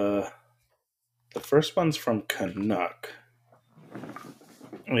 The first one's from Canuck.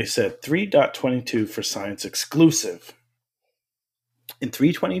 And he said 3.22 for Science exclusive. In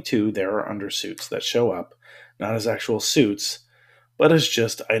 3.22, there are undersuits that show up, not as actual suits, but as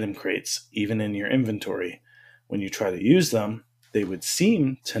just item crates, even in your inventory. When you try to use them, they would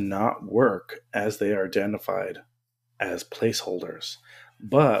seem to not work as they are identified as placeholders.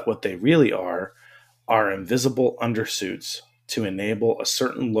 But what they really are invisible undersuits to enable a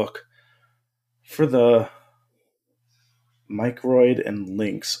certain look for the Microid and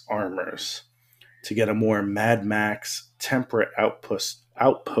Lynx armors to get a more Mad Max temperate outpost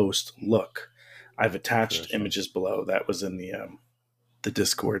look. I've attached images below. That was in the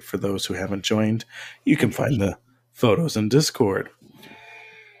Discord for those who haven't joined. You can find the photos in Discord.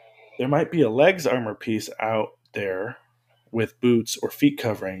 There might be a legs armor piece out there with boots or feet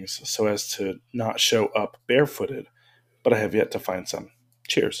coverings so as to not show up barefooted, but I have yet to find some.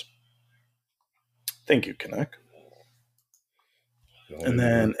 Cheers. Thank you, Canuck. And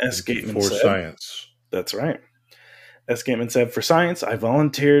then S. Gateman for said, Science. That's right. S. Gateman said, for Science, I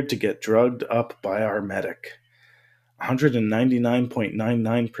volunteered to get drugged up by our medic.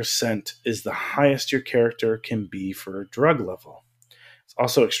 199.99% is the highest your character can be for a drug level. It's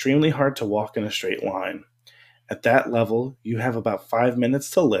also extremely hard to walk in a straight line. At that level, you have about 5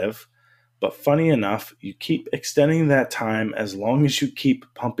 minutes to live, but funny enough, you keep extending that time as long as you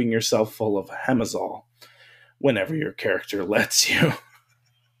keep pumping yourself full of Hemazole whenever your character lets you.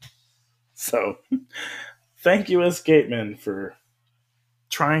 So, thank you, S. Gateman, for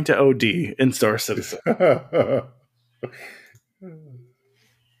trying to OD in Star Citizen.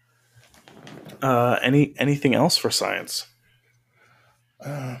 Anything else for Science?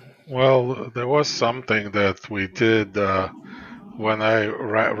 Well, there was something that we did when I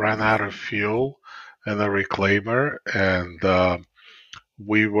ran out of fuel in the reclaimer, and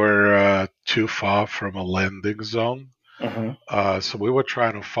we were too far from a landing zone. So we were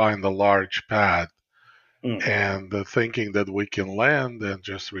trying to find a large pad, and thinking that we can land and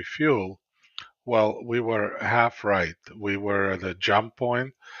just refuel. Well, we were half right. We were at a jump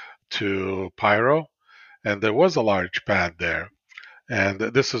point to Pyro, and there was a large pad there. And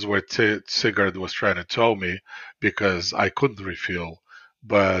this is where Sigurd was trying to tell me, because I couldn't refuel.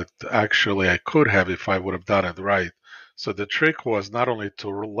 But actually, I could have if I would have done it right. So the trick was not only to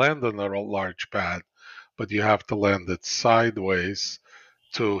land on a large pad, but you have to land it sideways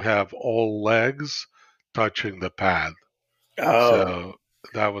to have all legs touching the pad. Oh. So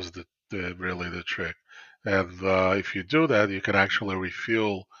that was really the trick. And if you do that, you can actually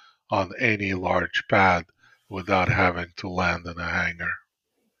refuel on any large pad without having to land in a hangar.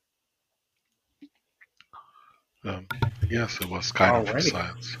 Yes, it was kind of for Alrighty.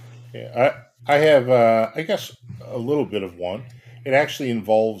 science. Yeah, I have, I guess, a little bit of one. It actually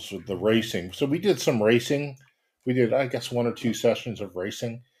involves the racing. So we did some racing. We did, I guess, one or two sessions of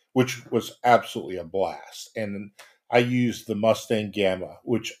racing, which was absolutely a blast. And I used the Mustang Gamma,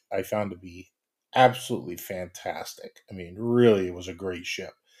 which I found to be absolutely fantastic. I mean, really, it was a great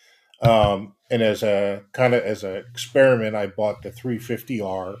ship. And as a kind of as an experiment, I bought the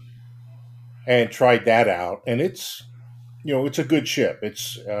 350R and tried that out, and it's a good ship.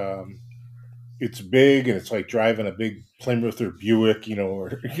 It's big and it's like driving a big Plymouth or Buick,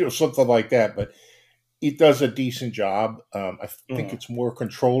 or something like that. But it does a decent job. I think Mm. it's more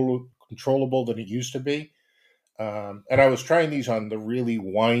controllable than it used to be. And I was trying these on the really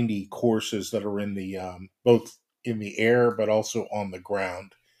windy courses that are in the both in the air but also on the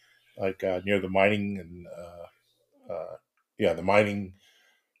ground, like near the mining and yeah,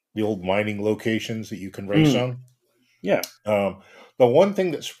 the old mining locations that you can race Mm. on. Yeah. Um, the one thing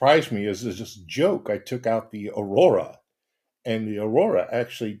that surprised me is this joke. I took out the Aurora, and the Aurora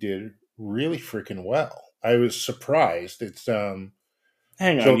actually did really freaking well. I was surprised. It's Hang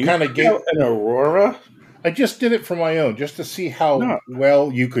so on. it You kind of took gave. out an Aurora? I just did it for my own, just to see how No.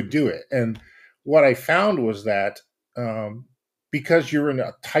 well you could do it. And what I found was that um, because you're in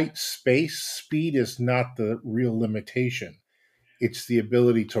a tight space, speed is not the real limitation. It's the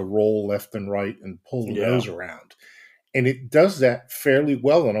ability to roll left and right and pull the Yeah. nose around. And it does that fairly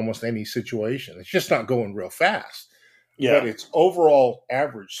well in almost any situation. It's just not going real fast, but Yeah. its overall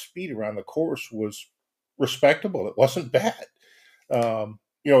average speed around the course was respectable. It wasn't bad.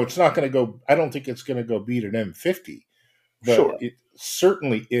 It's not going to go. I don't think it's going to go beat an M50, but Sure. it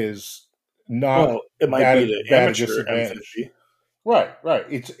certainly is not Well, it might that be the that a amateur disadvantage. M50. Right, right.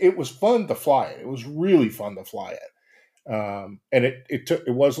 It was fun to fly it. It was really fun to fly it. And it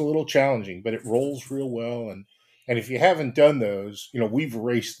was a little challenging, but it rolls real well. And if you haven't done those, we've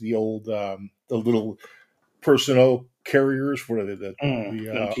raced the little personnel carriers, what are they, the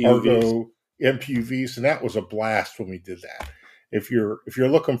MPUVs. Argo MPUVs, and that was a blast when we did that. If you're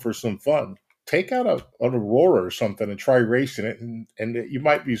looking for some fun, take out an Aurora or something and try racing it, and you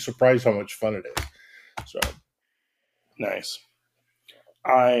might be surprised how much fun it is. So Nice.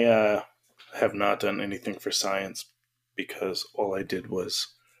 I have not done anything for science because all I did was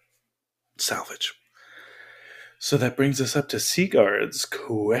salvage. So that brings us up to Seaguard's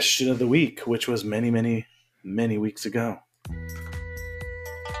question of the week, which was many, many, many weeks ago.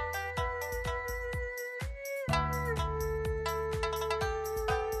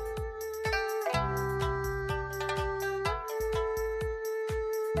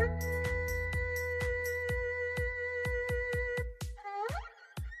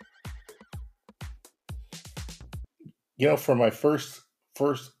 for my first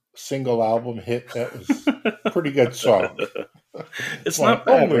single album hit, that was a pretty good song. It's not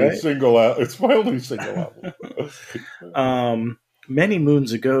bad, right? It's my only single album. Many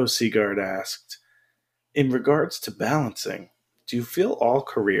moons ago, Seagard asked, in regards to balancing, do you feel all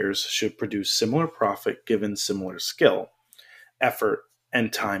careers should produce similar profit given similar skill, effort,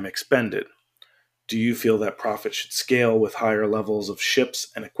 and time expended? Do you feel that profit should scale with higher levels of ships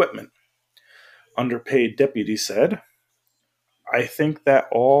and equipment? Underpaid Deputy said, I think that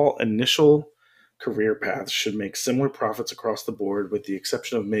all initial career paths should make similar profits across the board, with the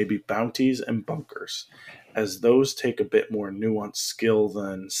exception of maybe bounties and bunkers, as those take a bit more nuanced skill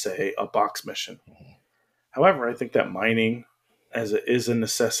than, say, a box mission. However, I think that mining, as it is a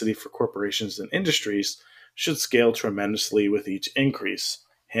necessity for corporations and industries, should scale tremendously with each increase.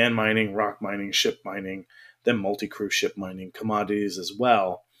 Hand mining, rock mining, ship mining, then multi-crew ship mining, commodities as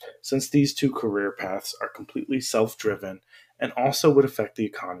well, since these two career paths are completely self-driven and also would affect the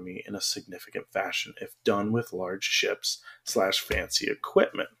economy in a significant fashion if done with large ships/fancy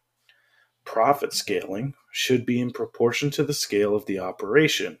equipment. Profit scaling should be in proportion to the scale of the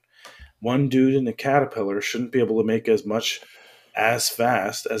operation. One dude in a Caterpillar shouldn't be able to make as much as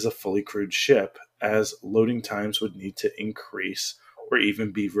fast as a fully crewed ship, as loading times would need to increase or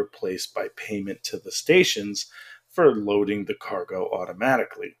even be replaced by payment to the stations for loading the cargo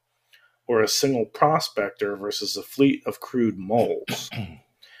automatically, or a single prospector versus a fleet of crewed moles.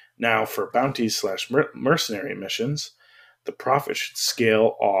 Now, for bounties/mercenary missions, the profit should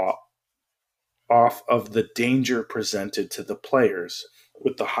scale off of the danger presented to the players,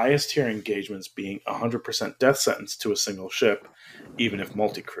 with the highest tier engagements being 100% death sentence to a single ship, even if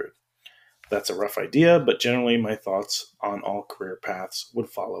multi-crewed. That's a rough idea, but generally my thoughts on all career paths would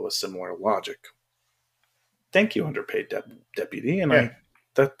follow a similar logic. Thank you, underpaid deputy. And Yeah,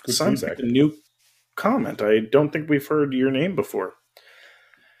 that good sounds like feedback. a new comment. I don't think we've heard your name before.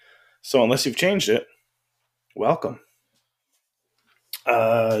 So unless you've changed it, welcome.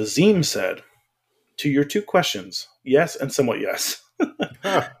 Zeem said, to your two questions, yes and somewhat yes.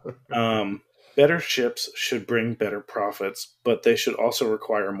 Better ships should bring better profits, but they should also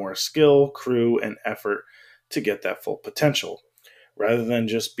require more skill, crew, and effort to get that full potential, rather than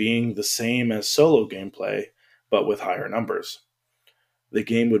just being the same as solo gameplay, but with higher numbers. The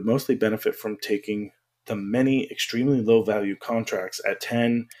game would mostly benefit from taking the many extremely low value contracts at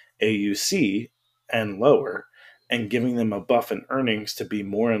 10 AUC and lower and giving them a buff in earnings to be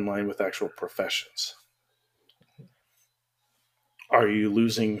more in line with actual professions. Are you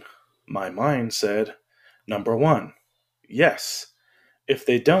losing my mind? Said, number one, yes. If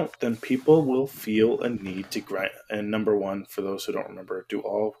they don't, then people will feel a need to grind. And number one, for those who don't remember, do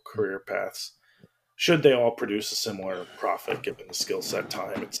all career paths, should they all produce a similar profit given the skill set,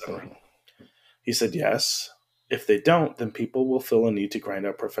 time, etc.? He said yes. If they don't, then people will feel a need to grind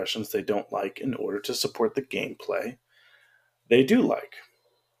out professions they don't like in order to support the gameplay they do like.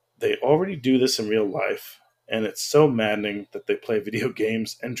 They already do this in real life, and it's so maddening that they play video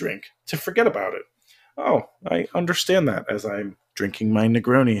games and drink to forget about it. Oh, I understand that as I'm drinking my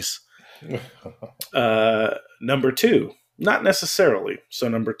Negronis. Number two, not necessarily. So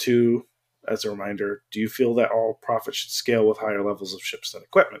number two, as a reminder, do you feel that all profit should scale with higher levels of ships and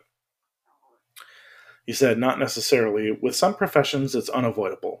equipment? He said, not necessarily. With some professions, it's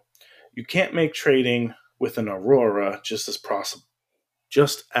unavoidable. You can't make trading with an Aurora just as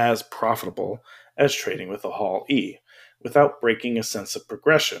profitable as trading with a Hall E without breaking a sense of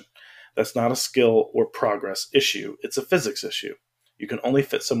progression. That's not a skill or progress issue. It's a physics issue. You can only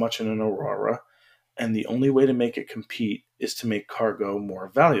fit so much in an Aurora, and the only way to make it compete is to make cargo more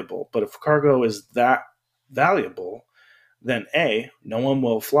valuable. But if cargo is that valuable, then A, no one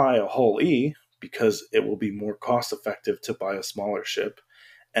will fly a Hull E because it will be more cost effective to buy a smaller ship,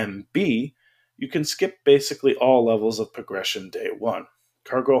 and B, you can skip basically all levels of progression day one.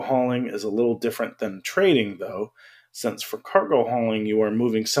 Cargo hauling is a little different than trading, though, since for cargo hauling you are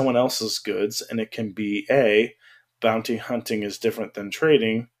moving someone else's goods, and it can be A, bounty hunting is different than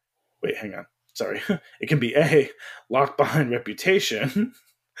trading. Wait, hang on. Sorry. It can be A, locked behind reputation,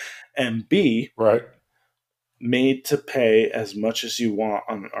 and B, Right. made to pay as much as you want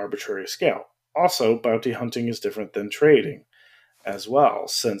on an arbitrary scale. Also, bounty hunting is different than trading as well,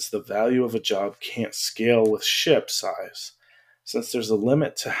 since the value of a job can't scale with ship size. Since there's a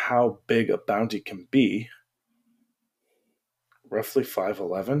limit to how big a bounty can be, roughly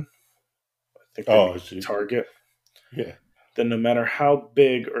 5'11", I think the target. Yeah. Then no matter how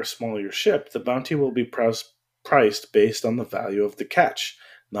big or small your ship, the bounty will be priced based on the value of the catch,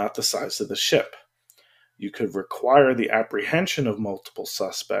 not the size of the ship. You could require the apprehension of multiple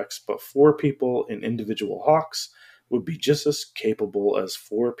suspects, but 4 people in individual hawks would be just as capable as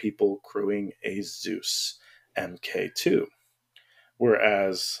 4 people crewing a Zeus Mk2,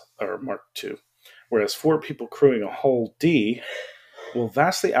 Mark II. Whereas 4 people crewing a Hull D will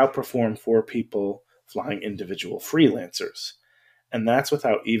vastly outperform 4 people flying individual freelancers. And that's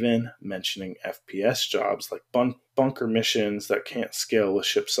without even mentioning FPS jobs like bunker missions that can't scale with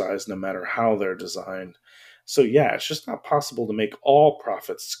ship size no matter how they're designed. So yeah, it's just not possible to make all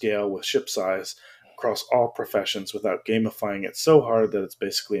profits scale with ship size across all professions without gamifying it so hard that it's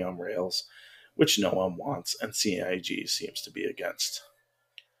basically on rails, which no one wants and CIG seems to be against.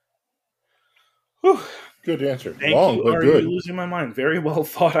 Whew. Good answer. Thank Long, you. but Are good. you losing my mind? Very well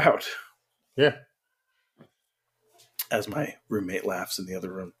thought out. Yeah. As my roommate laughs in the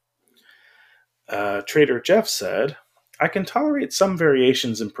other room. Trader Jeff said, I can tolerate some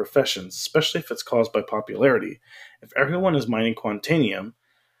variations in professions, especially if it's caused by popularity. If everyone is mining Quantanium,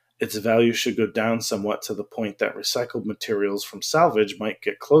 its value should go down somewhat to the point that recycled materials from salvage might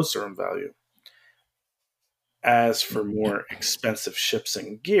get closer in value. As for more expensive ships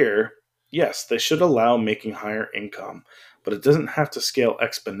and gear, yes, they should allow making higher income, but it doesn't have to scale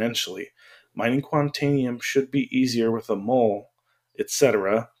exponentially. Mining Quantanium should be easier with a mole,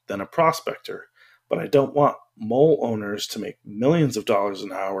 etc., than a prospector. But I don't want mole owners to make millions of dollars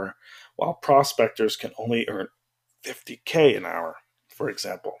an hour, while prospectors can only earn $50K an hour, for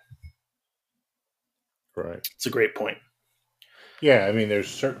example. Right. It's a great point. Yeah, I mean,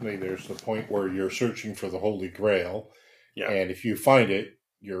 there's the point where you're searching for the Holy Grail, Yeah. and if you find it,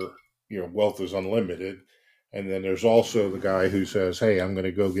 your wealth is unlimited. And then there's also the guy who says, "Hey, I'm going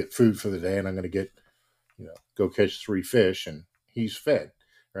to go get food for the day, and I'm going to go catch 3 fish," and he's fed,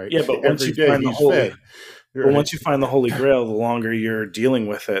 right? Yeah, but once you find the Holy, But once you find the Holy Grail, the longer you're dealing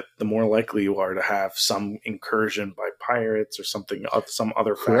with it, the more likely you are to have some incursion by pirates or something of some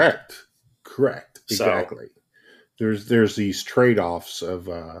other factor. Correct. So, Exactly. There's these trade-offs of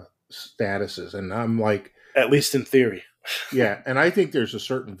statuses, and I'm like, at least in theory. yeah, and I think there's a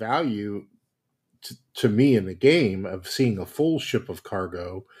certain value to me in the game of seeing a full ship of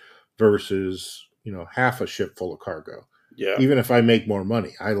cargo versus half a ship full of cargo. Yeah. Even if I make more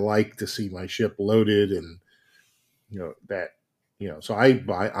money, I like to see my ship loaded and that. So I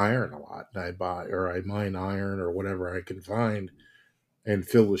buy iron a lot, and I mine iron or whatever I can find and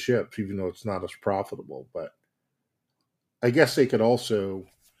fill the ships, even though it's not as profitable. But I guess they could also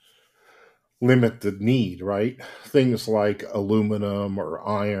limit the need, right? Things like aluminum or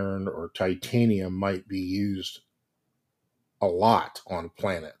iron or titanium might be used a lot on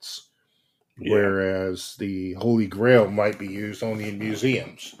planets, whereas the Holy Grail might be used only in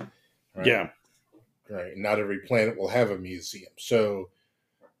museums. Right? Yeah. Right. Not every planet will have a museum. So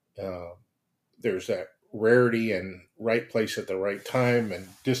there's that rarity and right place at the right time and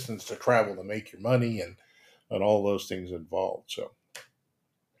distance to travel to make your money and all those things involved. So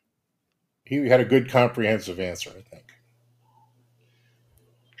he had a good comprehensive answer, I think.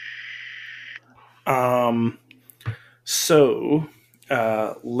 So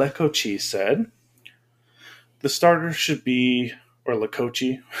Lekochi said the starter should be, or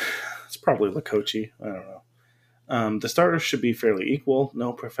Lekochi, it's probably Lekochi, I don't know. The starters should be fairly equal.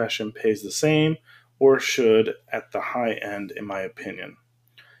 No profession pays the same, or should at the high end, in my opinion.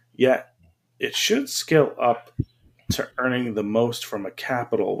 Yet, it should scale up to earning the most from a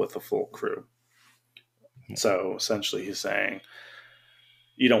capital with a full crew. So essentially, he's saying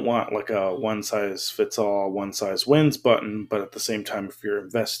you don't want like a one size fits all, one size wins button, but at the same time, if you're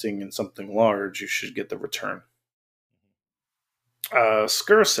investing in something large, you should get the return.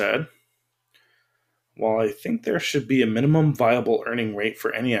 Skur said, while I think there should be a minimum viable earning rate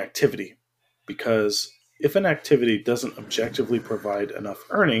for any activity, because if an activity doesn't objectively provide enough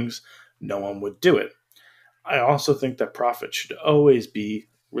earnings, no one would do it. I also think that profit should always be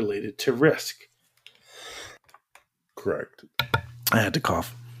related to risk. Correct. I had to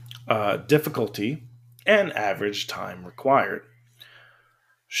cough. Difficulty and average time required.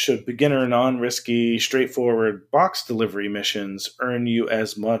 Should beginner, non-risky, straightforward box delivery missions earn you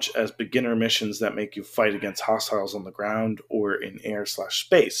as much as beginner missions that make you fight against hostiles on the ground or in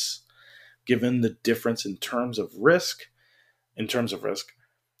air/space? Given the difference in terms of risk, I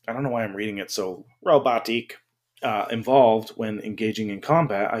don't know why I'm reading it so robotic, involved when engaging in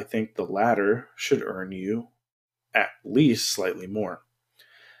combat, I think the latter should earn you at least slightly more.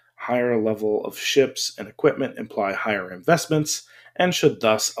 Higher level of ships and equipment imply higher investments and should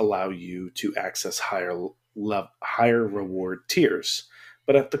thus allow you to access higher reward tiers,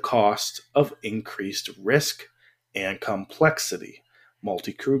 but at the cost of increased risk and complexity,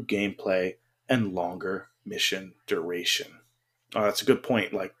 multi-crew gameplay, and longer mission duration. That's a good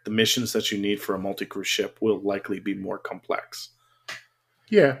point. Like the missions that you need for a multi-crew ship will likely be more complex.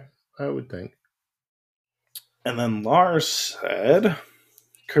 Yeah, I would think. And then Lars said,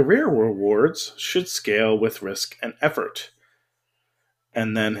 career rewards should scale with risk and effort.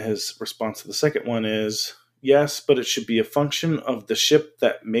 And then his response to the second one is, yes, but it should be a function of the ship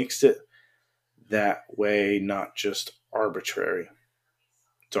that makes it that way, not just arbitrary.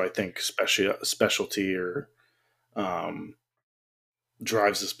 So I think specialty or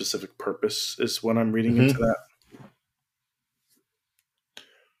drives a specific purpose is what I'm reading into that.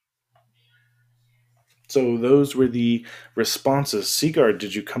 So those were the responses. Seagard,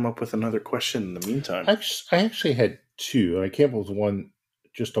 did you come up with another question in the meantime? I actually had two, and I came up with one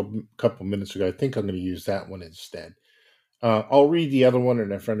just a couple minutes ago. I think I'm going to use that one instead. I'll read the other one,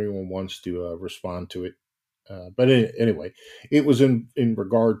 and if anyone wants to respond to it. But anyway, it was in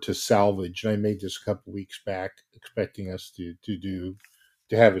regard to salvage, and I made this a couple weeks back, expecting us to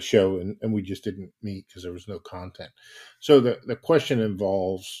have a show, and we just didn't meet because there was no content. So the question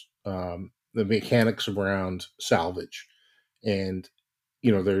involves the mechanics around salvage, and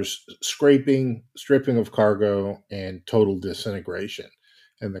there's stripping of cargo, and total disintegration.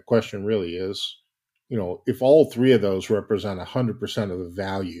 And the question really is, if all three of those represent 100% of the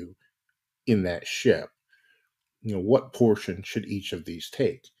value in that ship, what portion should each of these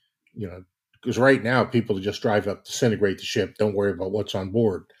take? Because right now people just drive up, disintegrate the ship, don't worry about what's on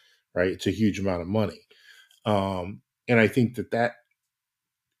board, right? It's a huge amount of money. And I think that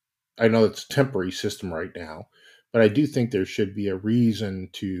I know it's a temporary system right now, but I do think there should be a reason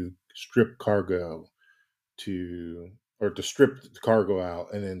to strip cargo to strip the cargo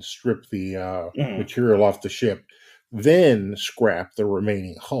out and then strip the material off the ship, then scrap the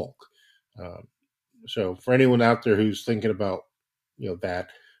remaining hulk. So for anyone out there who's thinking about, that,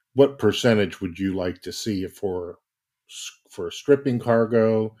 what percentage would you like to see for stripping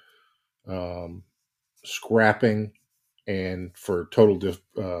cargo, um, scrapping, and for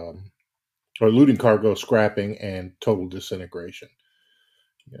or looting cargo, scrapping, and total disintegration?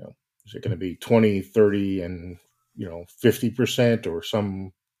 Is it going to be 20, 30, and 50%, or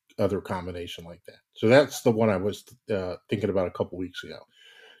some other combination like that? So that's the one I was thinking about a couple weeks ago.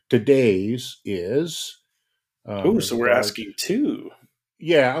 Today's is So we're asking two.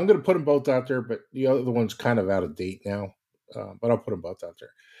 Yeah, I'm going to put them both out there, but the other one's kind of out of date now. But I'll put them both out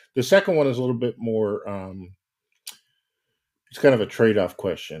there. The second one is a little bit more. It's kind of a trade-off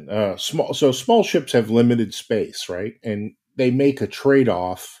question. Small ships have limited space, right? And they make a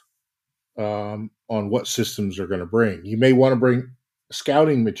trade-off on what systems they're going to bring. You may want to bring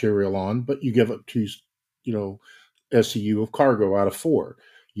scouting material on, but you give up two, SCU of cargo out of 4.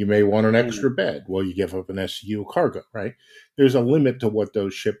 You may want an extra bed. Well, you give up an SCU of cargo, right? There's a limit to what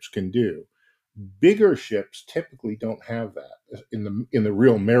those ships can do. Bigger ships typically don't have that in the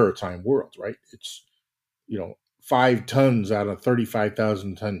real maritime world, right? It's 5 tons out of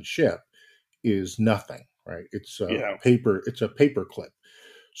 35,000 ton ship is nothing, right? It's paper. It's a paper clip.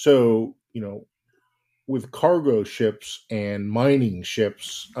 So with cargo ships and mining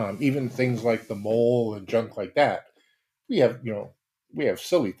ships, even things like the Mole and junk like that, we have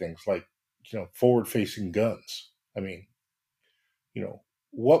silly things like forward facing guns. I mean,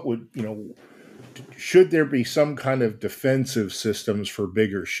 what would should there be some kind of defensive systems for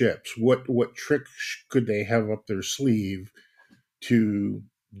bigger ships? What tricks could they have up their sleeve to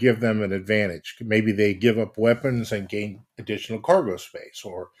give them an advantage? Maybe they give up weapons and gain additional cargo space,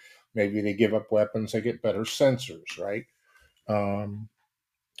 or maybe they give up weapons and get better sensors, right?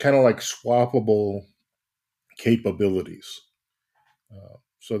 Kind of like swappable capabilities.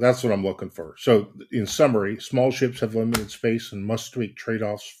 So that's what I'm looking for. So in summary, small ships have limited space and must make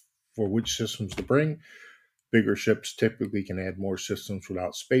trade-offs for which systems to bring. Bigger ships typically can add more systems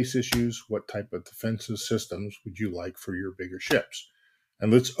without space issues. What type of defensive systems would you like for your bigger ships?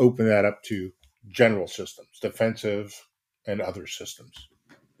 And let's open that up to general systems, defensive and other systems.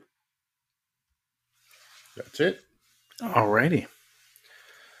 That's it. All righty.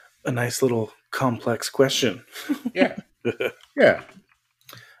 A nice little complex question. Yeah. Yeah.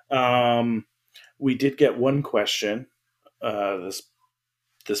 We did get one question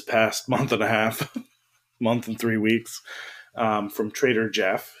this past month and a half, month and 3 weeks, from Trader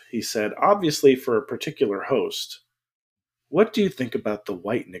Jeff. He said, obviously for a particular host, what do you think about the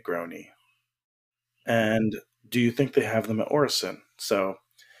white Negroni? And do you think they have them at Orison? So, in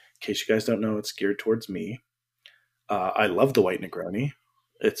case you guys don't know, it's geared towards me. I love the white Negroni.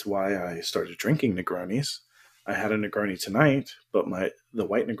 It's why I started drinking Negronis. I had a Negroni tonight, but the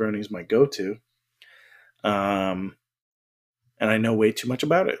white Negroni is my go-to. And I know way too much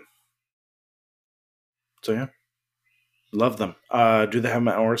about it. So yeah, love them. Do they have them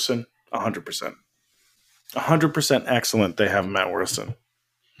at Orison? 100%. 100% excellent. They have them at Orison.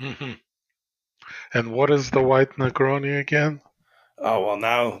 Mm-hmm. And what is the white Negroni again? Oh, well,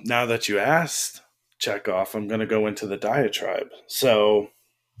 now that you asked, Chekhov, I'm going to go into the diatribe. So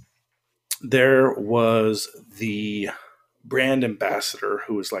there was the brand ambassador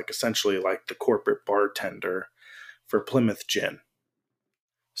who was essentially like the corporate bartender for Plymouth Gin.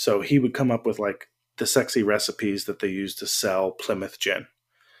 So he would come up with the sexy recipes that they use to sell Plymouth Gin.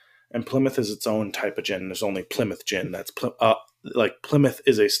 And Plymouth is its own type of gin. There's only Plymouth Gin. That's Plymouth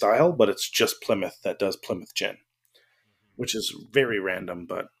is a style, but it's just Plymouth that does Plymouth Gin, which is very random,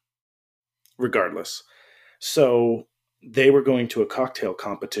 but regardless. So they were going to a cocktail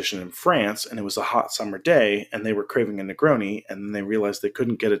competition in France, and it was a hot summer day, and they were craving a Negroni, and then they realized they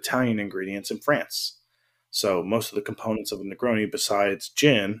couldn't get Italian ingredients in France. So most of the components of a Negroni, besides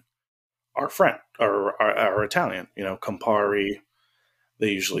gin, are French or are Italian. Campari. They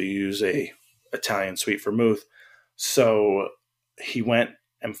usually use a Italian sweet vermouth. So he went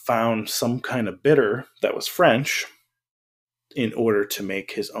and found some kind of bitter that was French in order to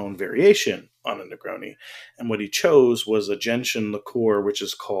make his own variation on a Negroni. And what he chose was a gentian liqueur, which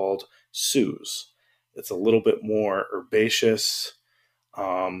is called Suze. It's a little bit more herbaceous,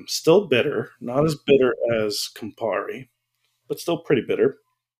 still bitter, not as bitter as Campari, but still pretty bitter.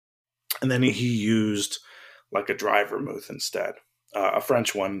 And then he used a dry vermouth instead, a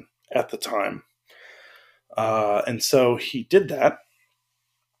French one at the time. And so he did that.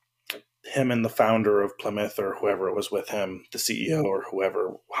 Him and the founder of Plymouth, or whoever was with him, the CEO or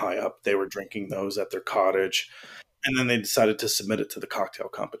whoever high up, they were drinking those at their cottage. And then they decided to submit it to the cocktail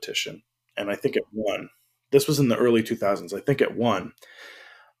competition. And I think it won. This was in the early 2000s. I think it won.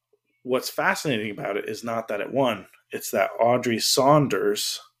 what's fascinating about it is not that it won, it's that Audrey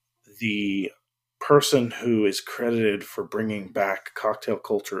Saunders, the person who is credited for bringing back cocktail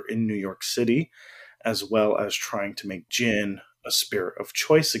culture in New York City, as well as trying to make gin a spirit of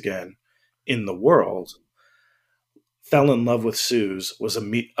choice again in the world, fell in love with Suze, was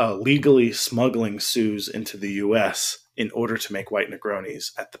legally smuggling Suze into the U.S. in order to make white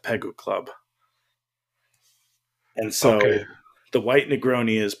Negronis at the Pegu Club. And so Okay. the white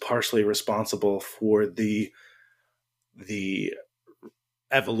Negroni is partially responsible for the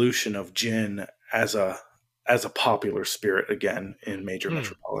evolution of gin as a popular spirit again in major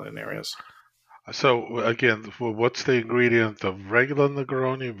metropolitan areas. So again, what's the ingredient of regular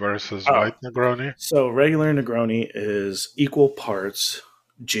Negroni versus white Negroni? So regular Negroni is equal parts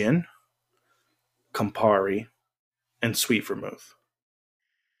gin, Campari, and sweet vermouth.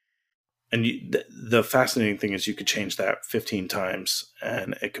 And the fascinating thing is you could change that 15 times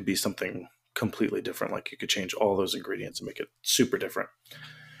and it could be something completely different. Like you could change all those ingredients and make it super different.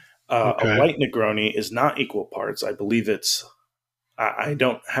 A white Negroni is not equal parts. I believe I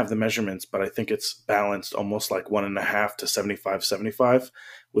don't have the measurements, but I think it's balanced almost like 1.5 to 75,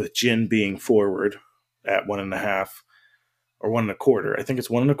 with gin being forward at 1.5 or 1.25. I think it's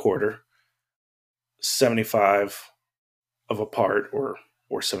 1.25, 75 of a part or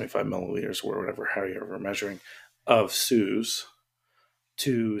 75 milliliters or whatever, how you're ever measuring, of Suze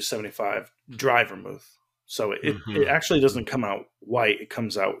to 75 dry vermouth. So it actually doesn't come out white. It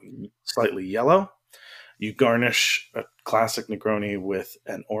comes out slightly yellow. You garnish a classic Negroni with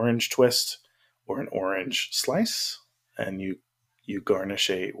an orange twist or an orange slice, and you garnish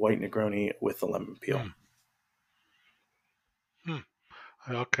a white Negroni with a lemon peel.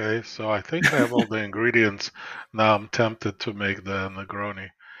 Okay, so I think I have all the ingredients. Now I'm tempted to make the Negroni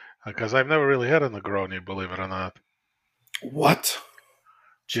because I've never really had a Negroni, believe it or not. What?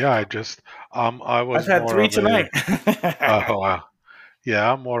 Yeah, I was I've had more 3 of tonight. oh wow,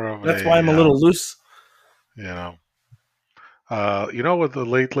 yeah, I'm more of That's why I'm a little loose. you know,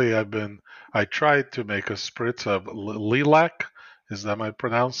 lately I tried to make a spritz of lilac. Is that am I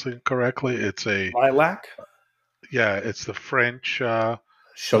pronouncing correctly? It's a Lilac? it's the French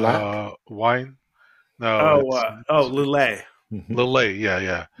Shellac. wine. No, it's Oh, Lillet. Lillet. Yeah,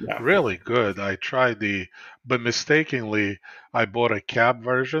 Yeah. really good. I tried but mistakenly I bought a cab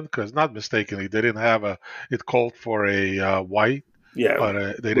version because not mistakenly they didn't have it called for a white, Yeah.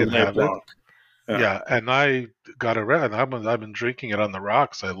 but they didn't Lillet have it. Blanc. Yeah, and I got a red. And I've been drinking it on the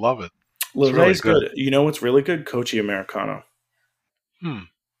rocks. I love it. It's really Lillet's good. good. You know what's really good? Kochi Americano.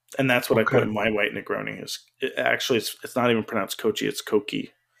 And that's what I put Okay. in my white Negroni. Actually, it's not even pronounced Kochi. It's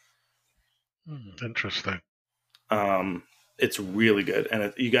Koki. Interesting. It's really good,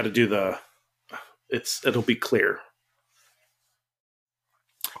 and you got to do it'll be clear.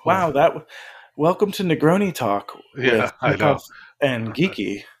 Cool. Wow, welcome to Negroni Talk with I know. and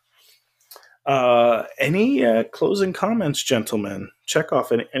Geeky. Any closing comments, gentlemen? Check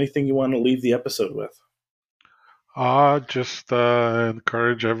off anything you want to leave the episode with. Just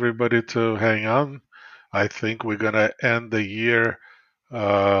encourage everybody to hang on. I think we're gonna end the year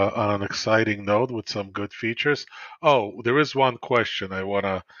on an exciting note with some good features. Oh, there is one question I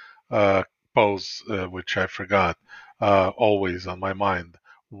wanna pose, which I forgot. Always on my mind: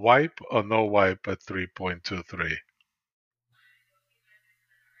 wipe or no wipe at 3.23?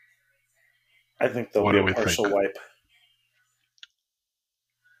 I think there'll What be do a we partial think? wipe.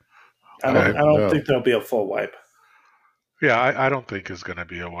 I Okay. don't think there'll be a full wipe. Yeah, I don't think it's gonna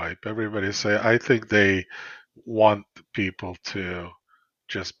be a wipe. Everybody say I think they want people to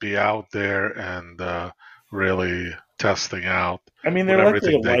just be out there and really testing out I mean, with they're likely to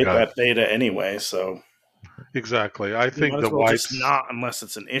everything they wipe got. at beta anyway, so Exactly. I you might think as the well just wipes, not unless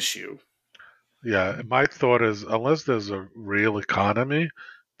it's an issue. yeah, my thought is unless there's a real economy,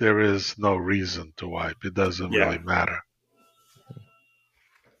 there is no reason to wipe. It doesn't Yeah. really matter.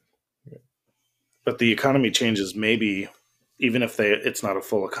 But the economy changes, maybe even if it's not a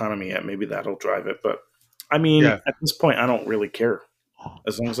full economy yet, maybe that'll drive it. But I mean, Yeah, at this point, I don't really care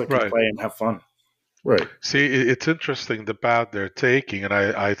as long as I can right. play and have fun. Right. See, it's interesting the path they're taking, and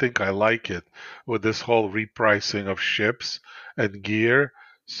I think I like it with this whole repricing of ships and gear.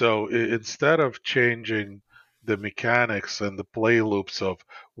 So instead of changing the mechanics and the play loops of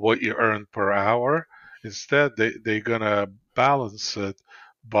what you earn per hour, instead they're gonna balance it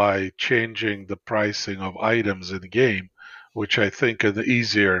by changing the pricing of items in the game, which I think is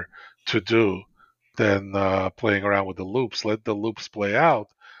easier to do than playing around with the loops. Let the loops play out,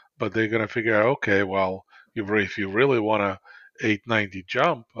 but they're gonna figure out, okay, well, if you really want a 890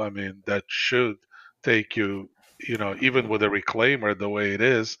 jump, I mean, that should take you even with a reclaimer the way it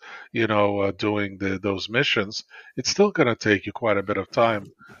is, doing those missions, it's still going to take you quite a bit of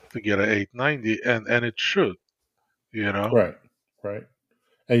time to get an 890, and it should, Right. Right.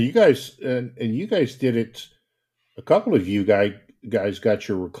 And you guys did it. A couple of you guys got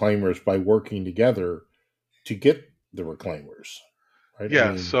your reclaimers by working together to get the reclaimers, right?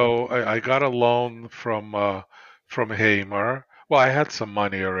 Yeah, so I got a loan from Hamer. Well, I had some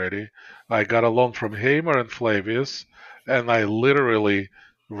money already. I got a loan from Hamer and Flavius, and I literally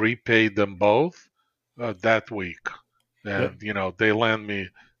repaid them both that week. Yep. And they lent me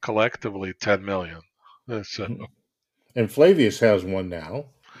collectively 10 million. So And Flavius has one now.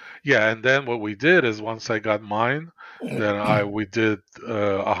 yeah, and then what we did is once I got mine, then we did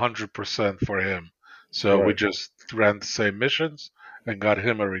 100% for him. So we Right. just ran the same missions and got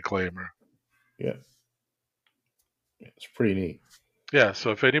him a reclaimer. Yeah. It's pretty neat. Yeah, so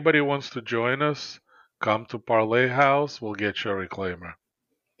if anybody wants to join us, come to Parlay House. We'll get you a reclaimer.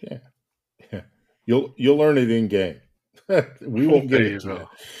 Yeah. Yeah. You'll learn it in game. We won't get it to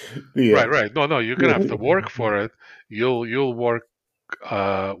you. Right. No, you're gonna have to work for it. You'll work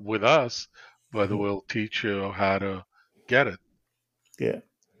with us, but we'll teach you how to get it. Yeah.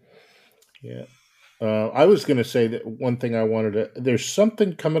 Yeah. I was going to say that one thing I wanted to. There's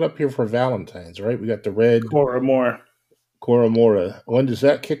something coming up here for Valentine's, right? We got the red Koramora. When does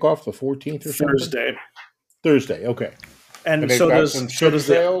that kick off? The 14th or something? Thursday. Okay. And so does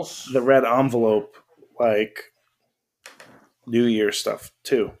the red envelope, like New Year stuff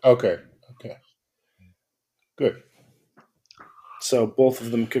too. Okay. Good. So both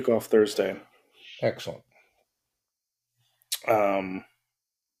of them kick off Thursday. Excellent. Yeah.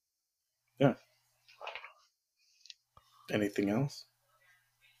 Anything else?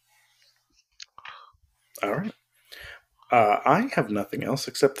 All right. I have nothing else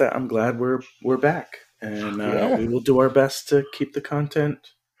except that I'm glad we're back, and we will do our best to keep the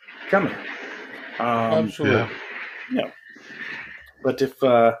content coming. Absolutely. Yeah. But if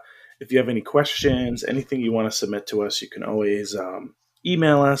you have any questions, anything you want to submit to us, you can always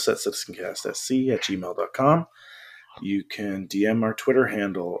email us at citizencastsc@gmail.com. You can DM our Twitter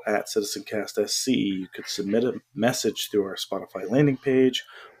handle at citizencastsc. You could submit a message through our Spotify landing page,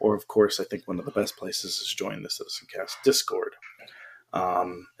 or of course, I think one of the best places is join the CitizenCast Discord.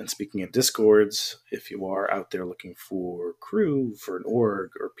 And speaking of Discords, if you are out there looking for crew, for an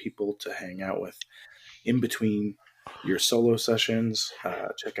org, or people to hang out with in between your solo sessions,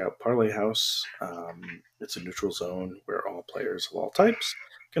 check out Parlay House. It's a neutral zone where all players of all types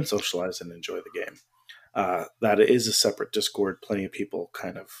can socialize and enjoy the game. That is a separate Discord. Plenty of people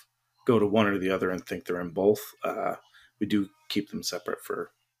kind of go to one or the other and think they're in both. We do keep them separate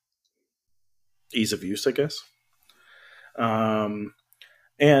for ease of use, I guess. And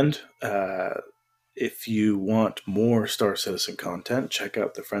if you want more Star Citizen content, check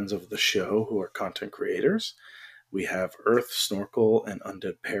out the friends of the show who are content creators. We have Earth, Snorkel, and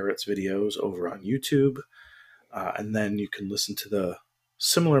Undead Parrots videos over on YouTube. And then you can listen to the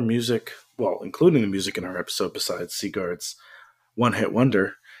similar music, well, including the music in our episode besides Seaguard's One Hit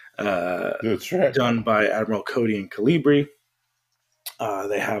Wonder, That's right. done by Admiral Cody and Calibri.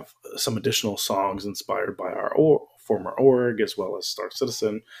 They have some additional songs inspired by our former org as well as Star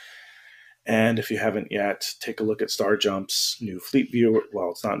Citizen. And if you haven't yet, take a look at Star Jump's new Fleet Viewer.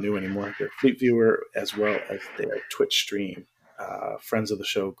 Well, it's not new anymore. Their Fleet Viewer as well as their Twitch stream. Friends of the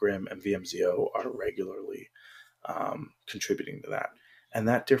show, Grim and VMZO, are regularly contributing to that. And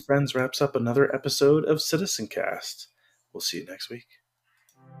that, dear friends, wraps up another episode of Citizen Cast. We'll see you next week.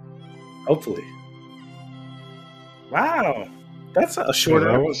 Hopefully. Wow. That's a short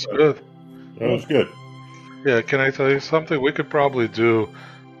That was good. That was good. Yeah, can I tell you something? We could probably do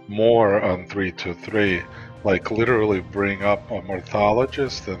more on 323, like literally bring up a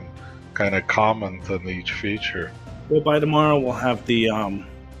morphologist and kind of comment on each feature. Well, by tomorrow we'll have the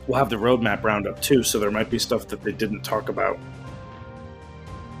roadmap roundup too, so there might be stuff that they didn't talk about.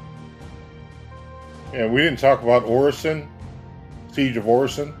 Yeah, we didn't talk about Orison, Siege of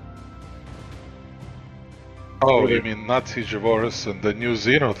Orison. Oh, you mean not Siege of Orison, the new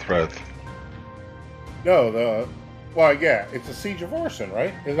Xeno threat? No, yeah, it's a Siege of Orison,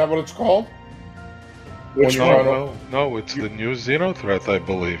 right? Isn't that what it's called? Which No, it's the new Xeno threat, I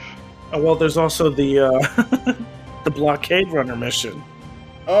believe. Oh, well, there's also the the Blockade Runner mission.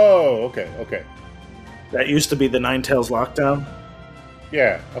 Oh, okay. That used to be the Nine Tails Lockdown.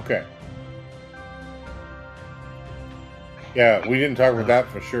 Yeah, okay. Yeah, we didn't talk about that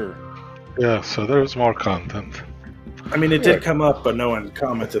for sure. Yeah, so there's more content. I mean, it did come up, but no one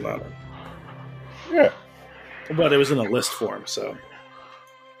commented on it. Yeah. But it was in a list form, so.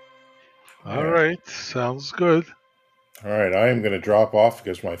 All right, sounds good. All right, I am going to drop off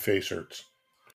because my face hurts.